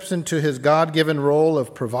 he steps into his God-given role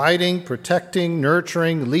of providing, protecting,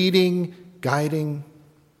 nurturing, leading, guiding.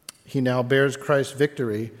 He now bears Christ's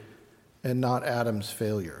victory and not Adam's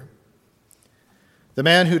failure. The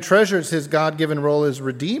man who treasures his God-given role as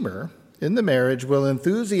redeemer in the marriage will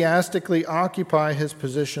enthusiastically occupy his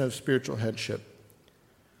position of spiritual headship.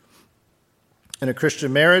 In a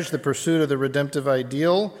Christian marriage, the pursuit of the redemptive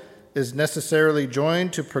ideal is necessarily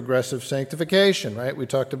joined to progressive sanctification, right? We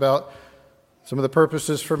talked about some of the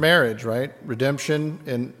purposes for marriage, right? Redemption,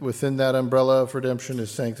 and within that umbrella of redemption is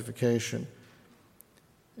sanctification.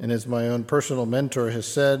 And as my own personal mentor has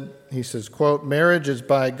said, he says, quote, "Marriage is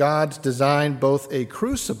by God's design both a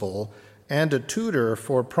crucible and a tutor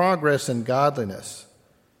for progress in godliness."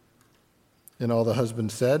 And all the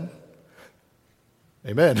husbands said,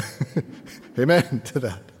 amen. Amen to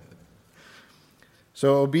that.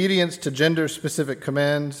 So obedience to gender-specific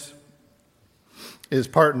commands is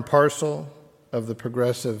part and parcel of the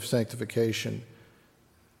progressive sanctification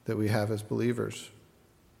that we have as believers.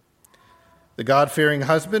 The God-fearing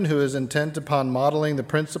husband who is intent upon modeling the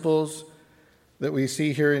principles that we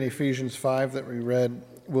see here in Ephesians 5 that we read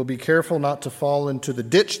will be careful not to fall into the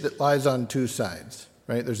ditch that lies on two sides,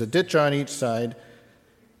 right? There's a ditch on each side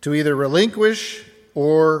to either relinquish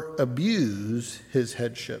or abuse his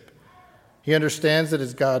headship. He understands that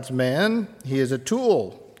as God's man, he is a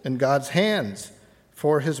tool in God's hands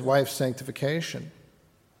for his wife's sanctification.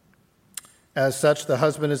 As such, the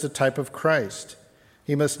husband is a type of Christ.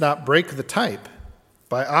 He must not break the type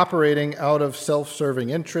by operating out of self-serving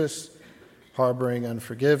interests, harboring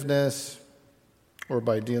unforgiveness, or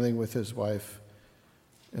by dealing with his wife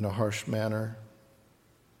in a harsh manner.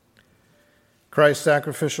 Christ's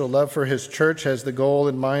Sacrificial love for his church has the goal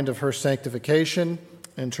in mind of her sanctification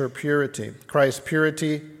and her purity. Christ's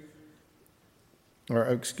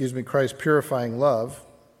purifying love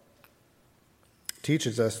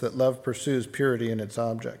teaches us that love pursues purity in its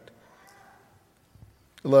object.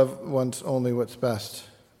 Love wants only what's best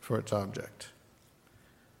for its object.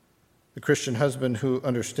 The Christian husband who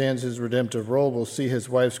understands his redemptive role will see his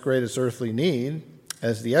wife's greatest earthly need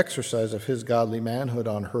as the exercise of his godly manhood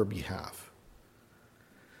on her behalf.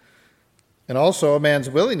 And also, a man's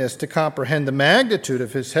willingness to comprehend the magnitude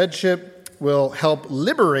of his headship will help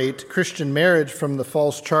liberate Christian marriage from the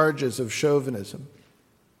false charges of chauvinism.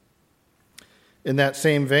 In that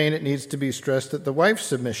same vein, it needs to be stressed that the wife's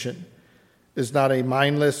submission is not a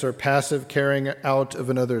mindless or passive carrying out of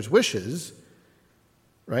another's wishes,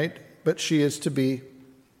 right? But she is to be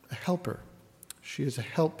a helper She is a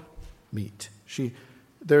helpmeet.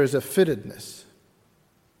 There is a fittedness,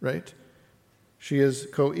 right? She is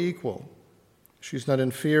co-equal. She's not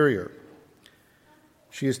inferior.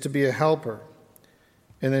 She is to be a helper.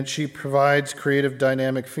 And then she provides creative,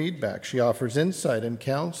 dynamic feedback. She offers insight and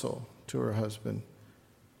counsel to her husband.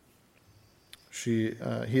 She's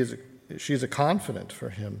a confidant for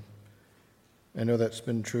him. I know that's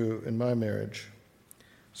been true in my marriage.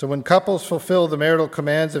 So when couples fulfill the marital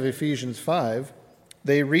commands of Ephesians 5,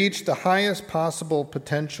 they reach the highest possible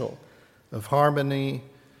potential of harmony,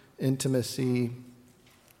 intimacy,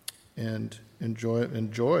 and joy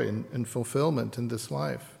and fulfillment in this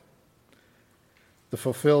life. The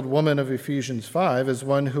fulfilled woman of Ephesians 5 is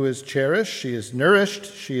one who is cherished, she is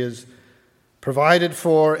nourished, she is provided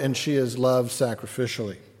for, and she is loved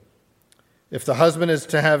sacrificially. If the husband is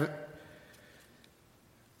to have,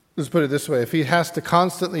 let's put it this way, if he has to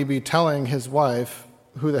constantly be telling his wife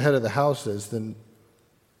who the head of the house is, then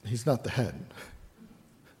he's not the head,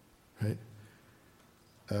 right?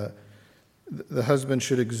 The husband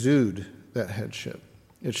should exude that headship.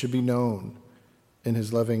 It should be known in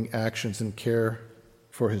his loving actions and care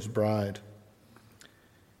for his bride.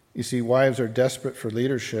 You see, wives are desperate for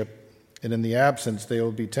leadership, and in the absence, they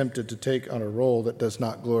will be tempted to take on a role that does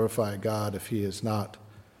not glorify God if he is not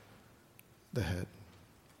the head.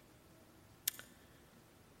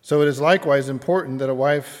 So it is likewise important that a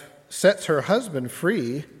wife sets her husband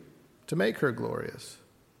free to make her glorious.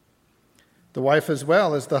 The wife as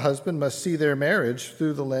well as the husband must see their marriage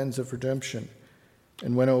through the lens of redemption.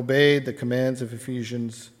 And when obeyed, the commands of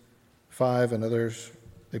Ephesians 5 and others,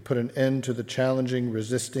 they put an end to the challenging,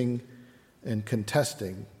 resisting, and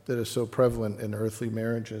contesting that is so prevalent in earthly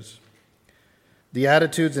marriages. The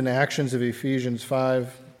attitudes and actions of Ephesians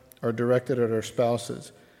 5 are directed at our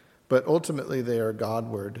spouses, but ultimately they are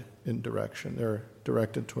Godward in direction. They're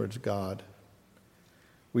directed towards God.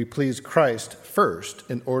 We please Christ first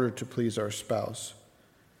in order to please our spouse.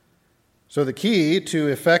 So the key to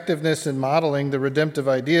effectiveness in modeling the redemptive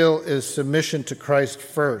ideal is submission to Christ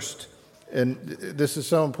first. And this is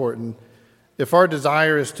so important. If our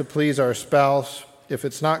desire is to please our spouse, if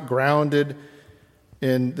it's not grounded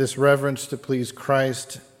in this reverence to please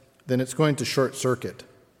Christ, then it's going to short circuit.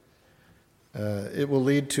 It will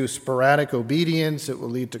lead to sporadic obedience. It will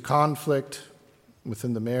lead to conflict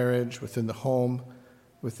within the marriage, within the home,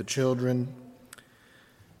 with the children.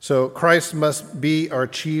 So Christ must be our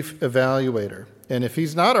chief evaluator. And if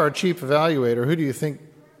he's not our chief evaluator, who do you think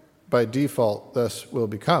by default thus will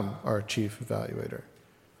become our chief evaluator?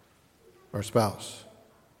 Our spouse.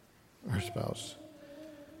 Our spouse.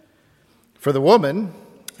 For the woman,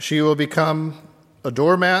 she will become a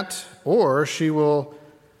doormat, or she will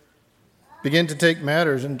begin to take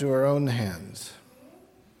matters into her own hands.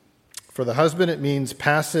 For the husband, it means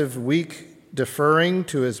passive, weak deferring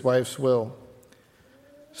to his wife's will.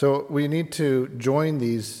 So we need to join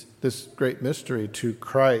this great mystery to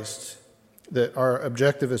Christ, that our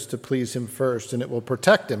objective is to please him first, and it will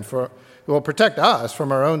protect us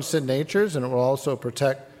from our own sin natures, and it will also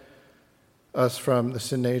protect us from the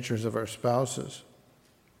sin natures of our spouses.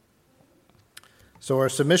 So our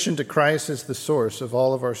submission to Christ is the source of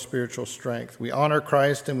all of our spiritual strength. We honor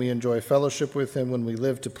Christ and we enjoy fellowship with him when we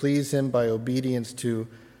live to please him by obedience to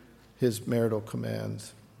his marital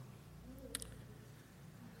commands.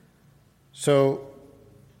 So,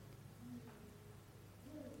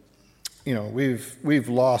 we've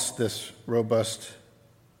lost this robust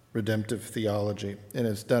redemptive theology, and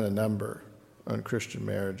it's done a number on Christian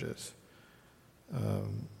marriages.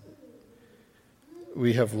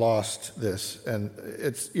 We have lost this, and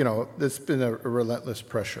it's been a relentless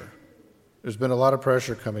pressure. There's been a lot of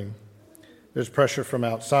pressure coming. There's pressure from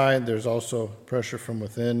outside. There's also pressure from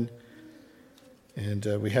within. And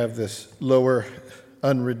we have this lower,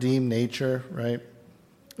 unredeemed nature, right?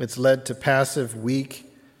 It's led to passive, weak.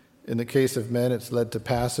 In the case of men, it's led to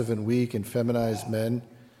passive and weak and feminized men.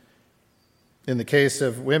 In the case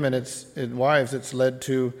of women, wives, it's led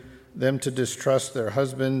to them to distrust their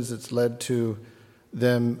husbands. It's led to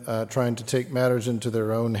them trying to take matters into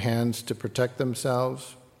their own hands to protect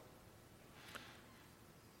themselves.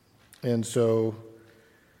 And so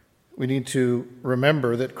we need to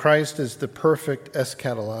remember that Christ is the perfect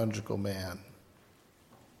eschatological man.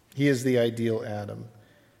 He is the ideal Adam.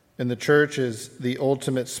 And the church is the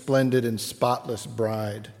ultimate splendid and spotless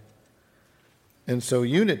bride. And so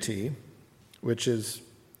unity, which is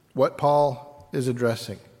what Paul is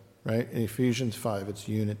addressing, right? In Ephesians 5, it's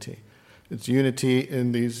unity. It's unity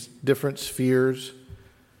in these different spheres,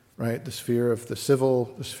 right? The sphere of the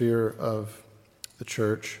civil, the sphere of the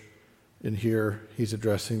church, And here he's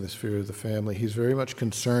addressing the sphere of the family. He's very much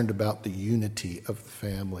concerned about the unity of the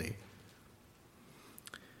family.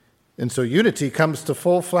 And so unity comes to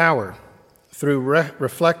full flower through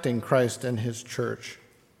reflecting Christ and his church.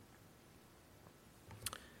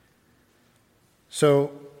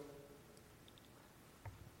 So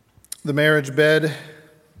the marriage bed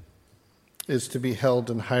is to be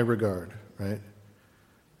held in high regard, right?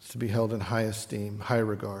 It's to be held in high esteem, high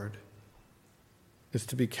regard. It's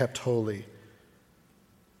to be kept holy.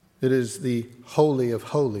 It is the holy of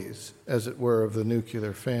holies, as it were, of the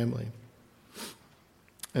nuclear family.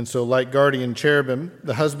 And so, like guardian cherubim,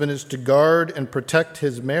 the husband is to guard and protect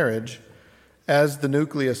his marriage as the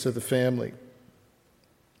nucleus of the family.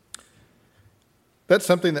 That's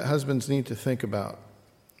something that husbands need to think about,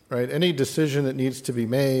 right? Any decision that needs to be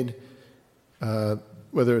made,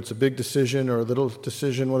 whether it's a big decision or a little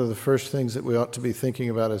decision, one of the first things that we ought to be thinking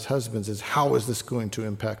about as husbands is, how is this going to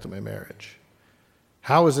impact my marriage?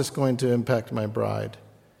 How is this going to impact my bride?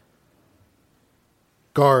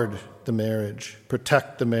 Guard the marriage.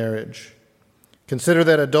 Protect the marriage. Consider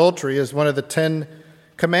that adultery is one of the 10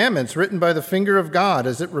 commandments written by the finger of God,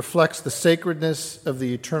 as it reflects the sacredness of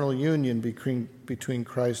the eternal union between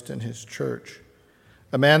Christ and his church.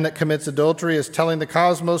 A man that commits adultery is telling the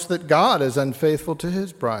cosmos that God is unfaithful to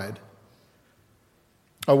his bride.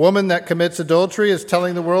 A woman that commits adultery is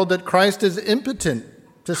telling the world that Christ is impotent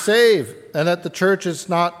to save, and that the church is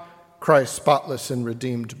not Christ's spotless and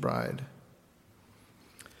redeemed bride.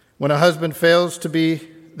 When a husband fails to be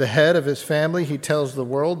the head of his family, he tells the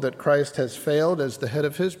world that Christ has failed as the head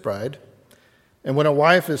of his bride. And when a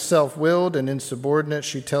wife is self-willed and insubordinate,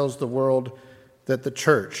 she tells the world that the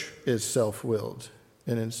church is self-willed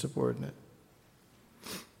and insubordinate.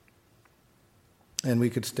 And we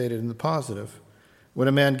could state it in the positive. When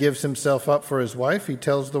a man gives himself up for his wife, he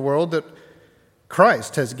tells the world that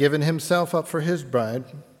Christ has given himself up for his bride.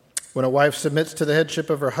 When a wife submits to the headship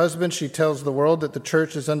of her husband, she tells the world that the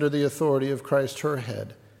church is under the authority of Christ, her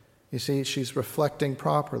head. You see, she's reflecting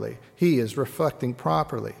properly. He is reflecting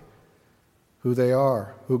properly who they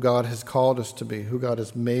are, who God has called us to be, who God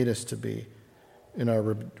has made us to be in our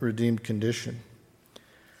redeemed condition.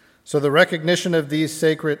 So the recognition of these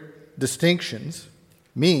sacred distinctions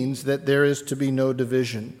means that there is to be no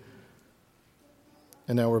division.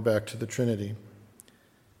 And now we're back to the Trinity.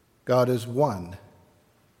 God is one,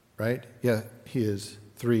 right? Yeah, he is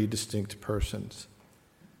 3 distinct persons.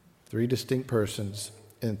 3 distinct persons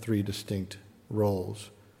and 3 distinct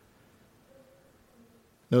roles.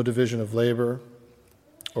 No division of labor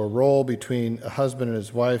or role between a husband and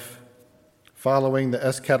his wife, following the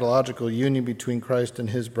eschatological union between Christ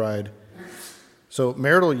and his bride. So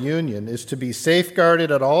marital union is to be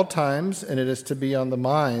safeguarded at all times, and it is to be on the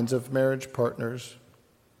minds of marriage partners,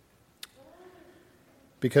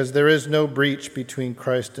 because there is no breach between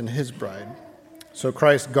Christ and his bride. So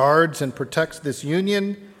Christ guards and protects this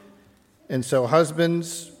union, and so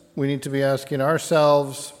husbands, we need to be asking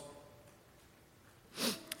ourselves,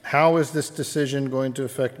 how is this decision going to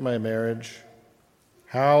affect my marriage?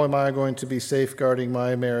 How am I going to be safeguarding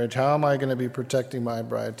my marriage? How am I going to be protecting my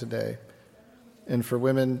bride today? And for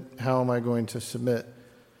women, how am I going to submit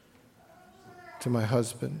to my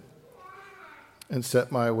husband and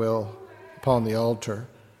set my will upon the altar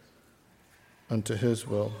unto his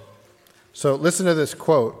will? So listen to this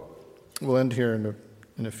quote. We'll end here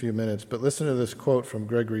in a few minutes, but listen to this quote from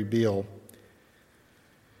Gregory Beale.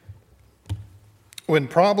 When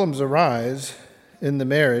problems arise in the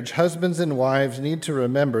marriage, husbands and wives need to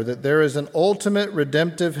remember that there is an ultimate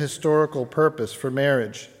redemptive historical purpose for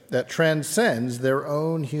marriage that transcends their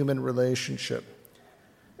own human relationship.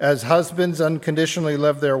 As husbands unconditionally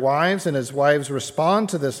love their wives, and as wives respond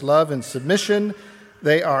to this love and submission,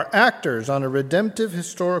 they are actors on a redemptive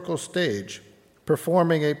historical stage,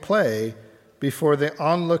 performing a play before the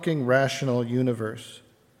onlooking rational universe.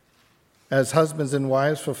 As husbands and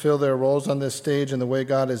wives fulfill their roles on this stage in the way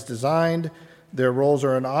God has designed, their roles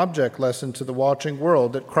are an object lesson to the watching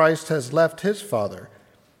world that Christ has left his Father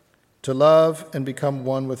to love and become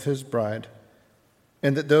one with his bride,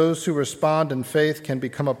 and that those who respond in faith can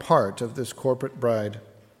become a part of this corporate bride.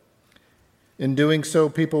 In doing so,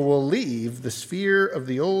 people will leave the sphere of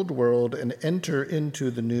the old world and enter into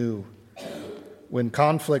the new. When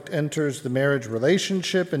conflict enters the marriage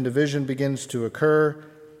relationship and division begins to occur,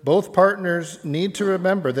 both partners need to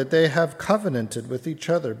remember that they have covenanted with each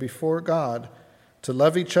other before God to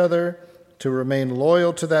love each other, to remain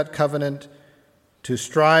loyal to that covenant, to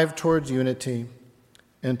strive towards unity,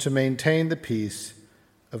 and to maintain the peace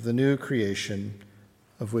of the new creation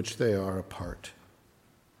of which they are a part.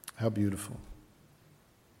 How beautiful.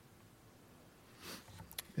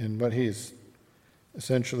 And what he's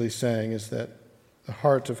essentially saying is that the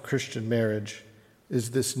heart of Christian marriage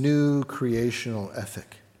is this new creational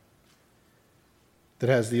ethic that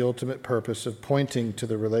has the ultimate purpose of pointing to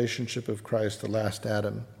the relationship of Christ, the last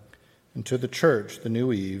Adam, and to the church, the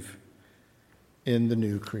new Eve, in the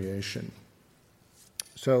new creation.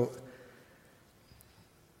 So,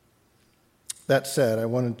 that said, I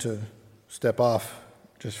wanted to step off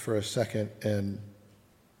just for a second and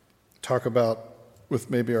talk about, with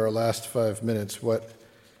maybe our last 5 minutes, what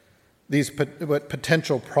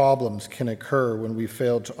potential problems can occur when we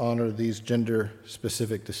fail to honor these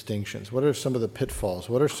gender-specific distinctions. What are some of the pitfalls?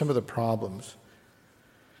 What are some of the problems?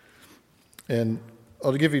 And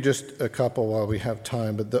I'll give you just a couple while we have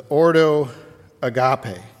time, but the ordo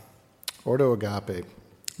agape,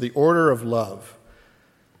 the order of love.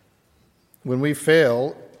 When we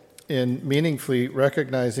fail in meaningfully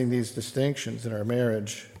recognizing these distinctions in our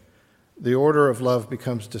marriage, the order of love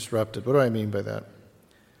becomes disrupted. What do I mean by that?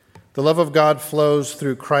 The love of God flows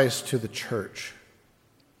through Christ to the church.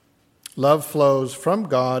 Love flows from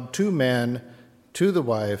God to man, to the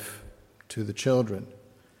wife, to the children.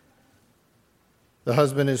 The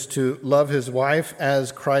husband is to love his wife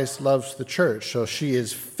as Christ loves the church, so she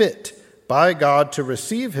is fit by God to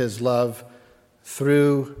receive his love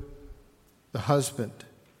through the husband.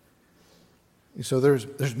 So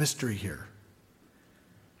there's mystery here.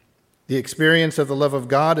 The experience of the love of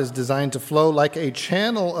God is designed to flow like a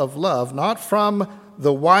channel of love, not from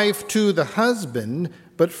the wife to the husband,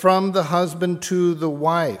 but from the husband to the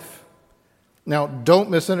wife. Now, don't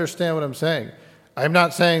misunderstand what I'm saying. I'm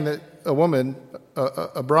not saying that a woman,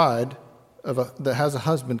 a bride that has a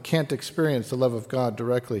husband, can't experience the love of God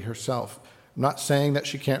directly herself. I'm not saying that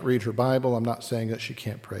she can't read her Bible. I'm not saying that she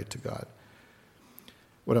can't pray to God.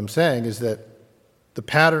 What I'm saying is that the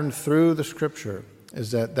pattern through the Scripture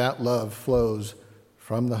is that love flows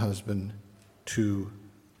from the husband to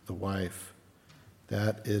the wife.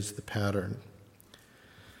 That is the pattern.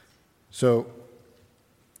 So,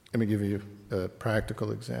 let me give you a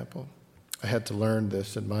practical example. I had to learn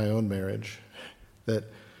this in my own marriage, that,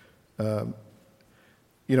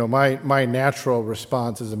 my natural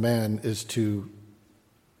response as a man is to,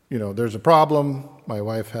 there's a problem, my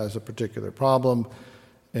wife has a particular problem,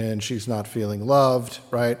 and she's not feeling loved,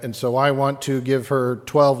 right? And so I want to give her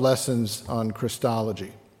 12 lessons on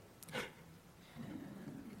Christology.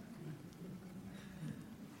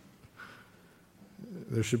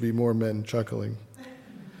 There should be more men chuckling.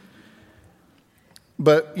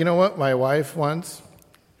 But you know what my wife wants?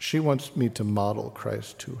 She wants me to model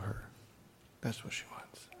Christ to her. That's what she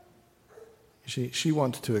wants. She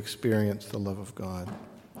wants to experience the love of God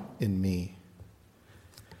in me.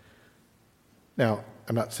 Now,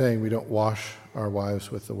 I'm not saying we don't wash our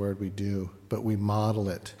wives with the word, we do, but we model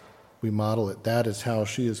it. We model it. That is how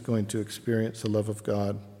she is going to experience the love of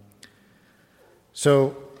God.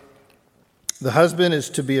 So, the husband is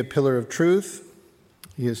to be a pillar of truth.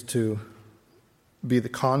 He is to be the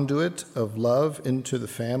conduit of love into the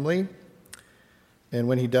family. And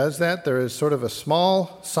when he does that, there is sort of a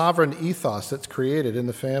small sovereign ethos that's created in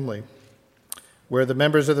the family where the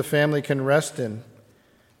members of the family can rest in.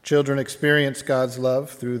 Children experience God's love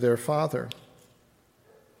through their father.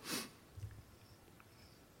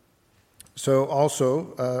 So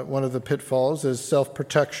also, one of the pitfalls is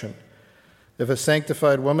self-protection. If a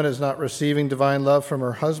sanctified woman is not receiving divine love from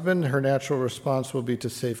her husband, her natural response will be to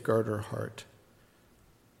safeguard her heart.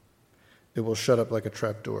 It will shut up like a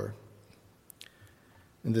trapdoor.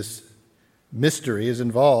 And this mystery is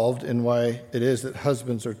involved in why it is that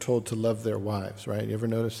husbands are told to love their wives, right? You ever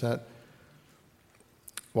notice that?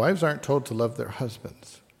 Wives aren't told to love their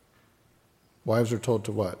husbands. Wives are told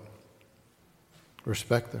to what?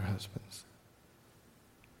 Respect their husbands.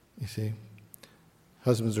 You see?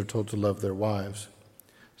 Husbands are told to love their wives.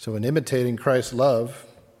 So in imitating Christ's love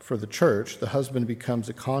for the church, the husband becomes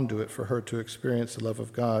a conduit for her to experience the love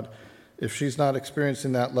of God. If she's not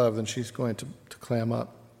experiencing that love, then she's going to clam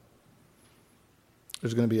up.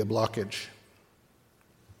 There's going to be a blockage.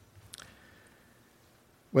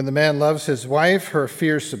 When the man loves his wife, her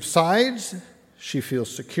fear subsides, she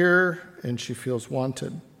feels secure, and she feels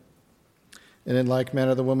wanted. And in like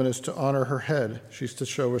manner, the woman is to honor her head. She's to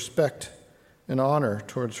show respect and honor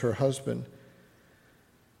towards her husband.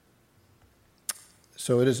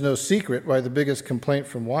 So it is no secret why the biggest complaint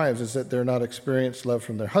from wives is that they're not experiencing love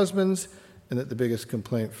from their husbands, and that the biggest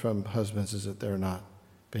complaint from husbands is that they're not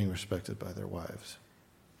being respected by their wives.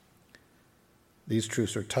 These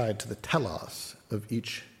truths are tied to the telos of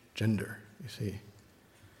each gender, you see.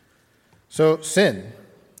 So sin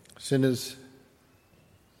is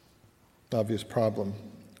an obvious problem.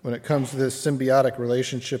 when it comes to this symbiotic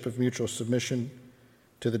relationship of mutual submission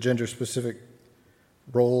to the gender-specific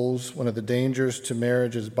roles, one of the dangers to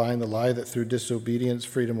marriage is buying the lie that through disobedience,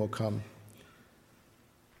 freedom will come.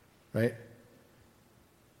 Right?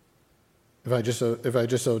 If I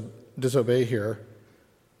just disobey here,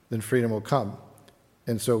 then freedom will come.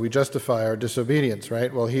 And so we justify our disobedience,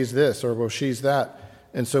 right? Well, he's this, or well, she's that.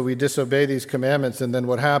 And so we disobey these commandments, and then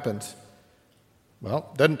what happens? Well,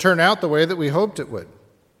 it doesn't turn out the way that we hoped it would.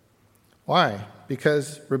 Why?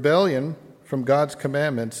 Because rebellion from God's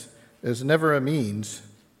commandments is never a means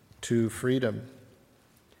to freedom.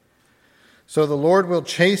 So the Lord will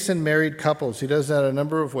chasten married couples. He does that a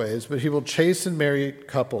number of ways, but he will chasten married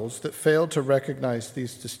couples that fail to recognize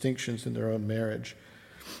these distinctions in their own marriage.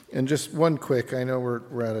 And just one quick, I know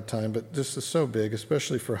we're out of time, but this is so big,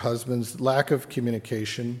 especially for husbands, lack of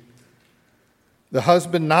communication. The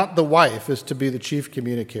husband, not the wife, is to be the chief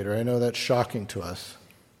communicator. I know that's shocking to us.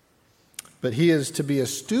 But he is to be a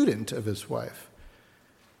student of his wife.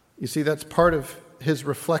 You see, that's part of his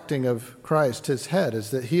reflecting of Christ, his head,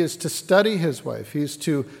 is that he is to study his wife. He's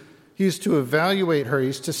to evaluate her.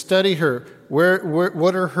 He's to study her.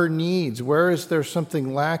 What are her needs? Where is there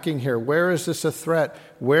something lacking here? Where is this a threat?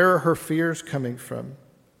 Where are her fears coming from?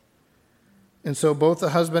 And so both the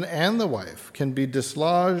husband and the wife can be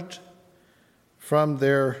dislodged from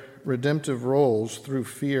their redemptive roles through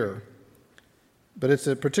fear. But it's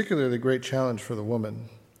a particularly great challenge for the woman.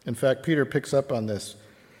 In fact, Peter picks up on this.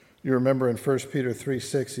 You remember in 1 Peter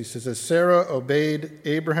 3:6, he says, as Sarah obeyed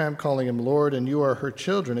Abraham, calling him Lord, and you are her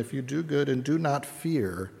children, if you do good and do not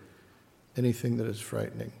fear anything that is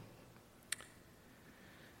frightening.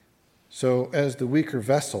 So as the weaker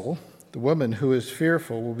vessel, the woman who is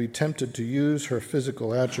fearful will be tempted to use her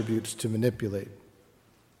physical attributes to manipulate,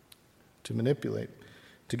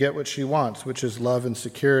 to get what she wants, which is love and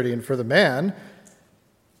security. And for the man,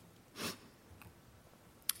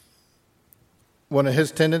 one of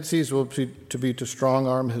his tendencies will be to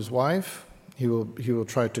strong-arm his wife. He will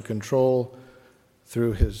try to control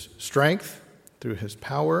through his strength, through his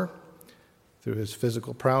power, through his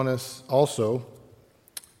physical prowess also,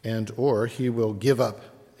 or he will give up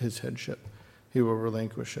his headship. He will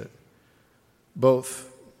relinquish it.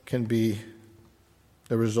 Both can be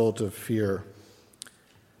a result of fear.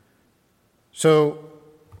 So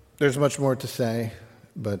there's much more to say,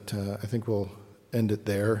 but I think we'll end it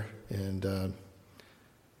there. And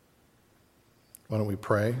why don't we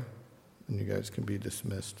pray, and you guys can be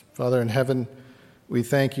dismissed. Father in heaven, we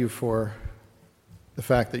thank you for the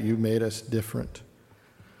fact that you made us different,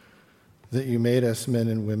 that you made us men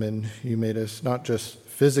and women. You made us not just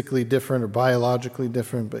physically different or biologically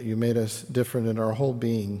different, but you made us different in our whole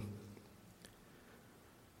being.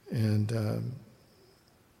 And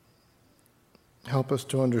help us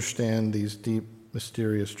to understand these deep,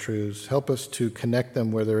 mysterious truths. Help us to connect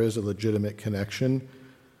them where there is a legitimate connection,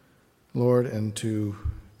 Lord, and to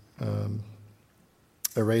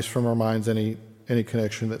erase from our minds any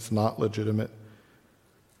connection that's not legitimate.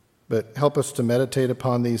 But help us to meditate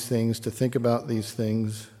upon these things, to think about these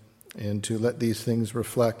things, and to let these things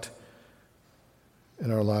reflect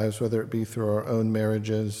in our lives, whether it be through our own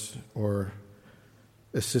marriages or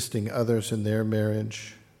assisting others in their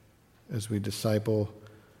marriage as we disciple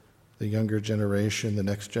the younger generation, the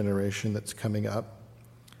next generation that's coming up.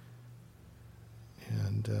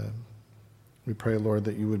 And we pray, Lord,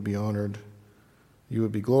 that you would be honored, you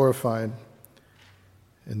would be glorified,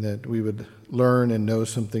 and that we would learn and know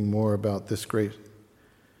something more about this great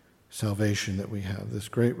salvation that we have, this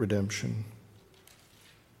great redemption.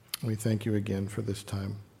 We thank you again for this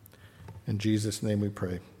time. In Jesus' name we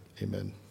pray. Amen.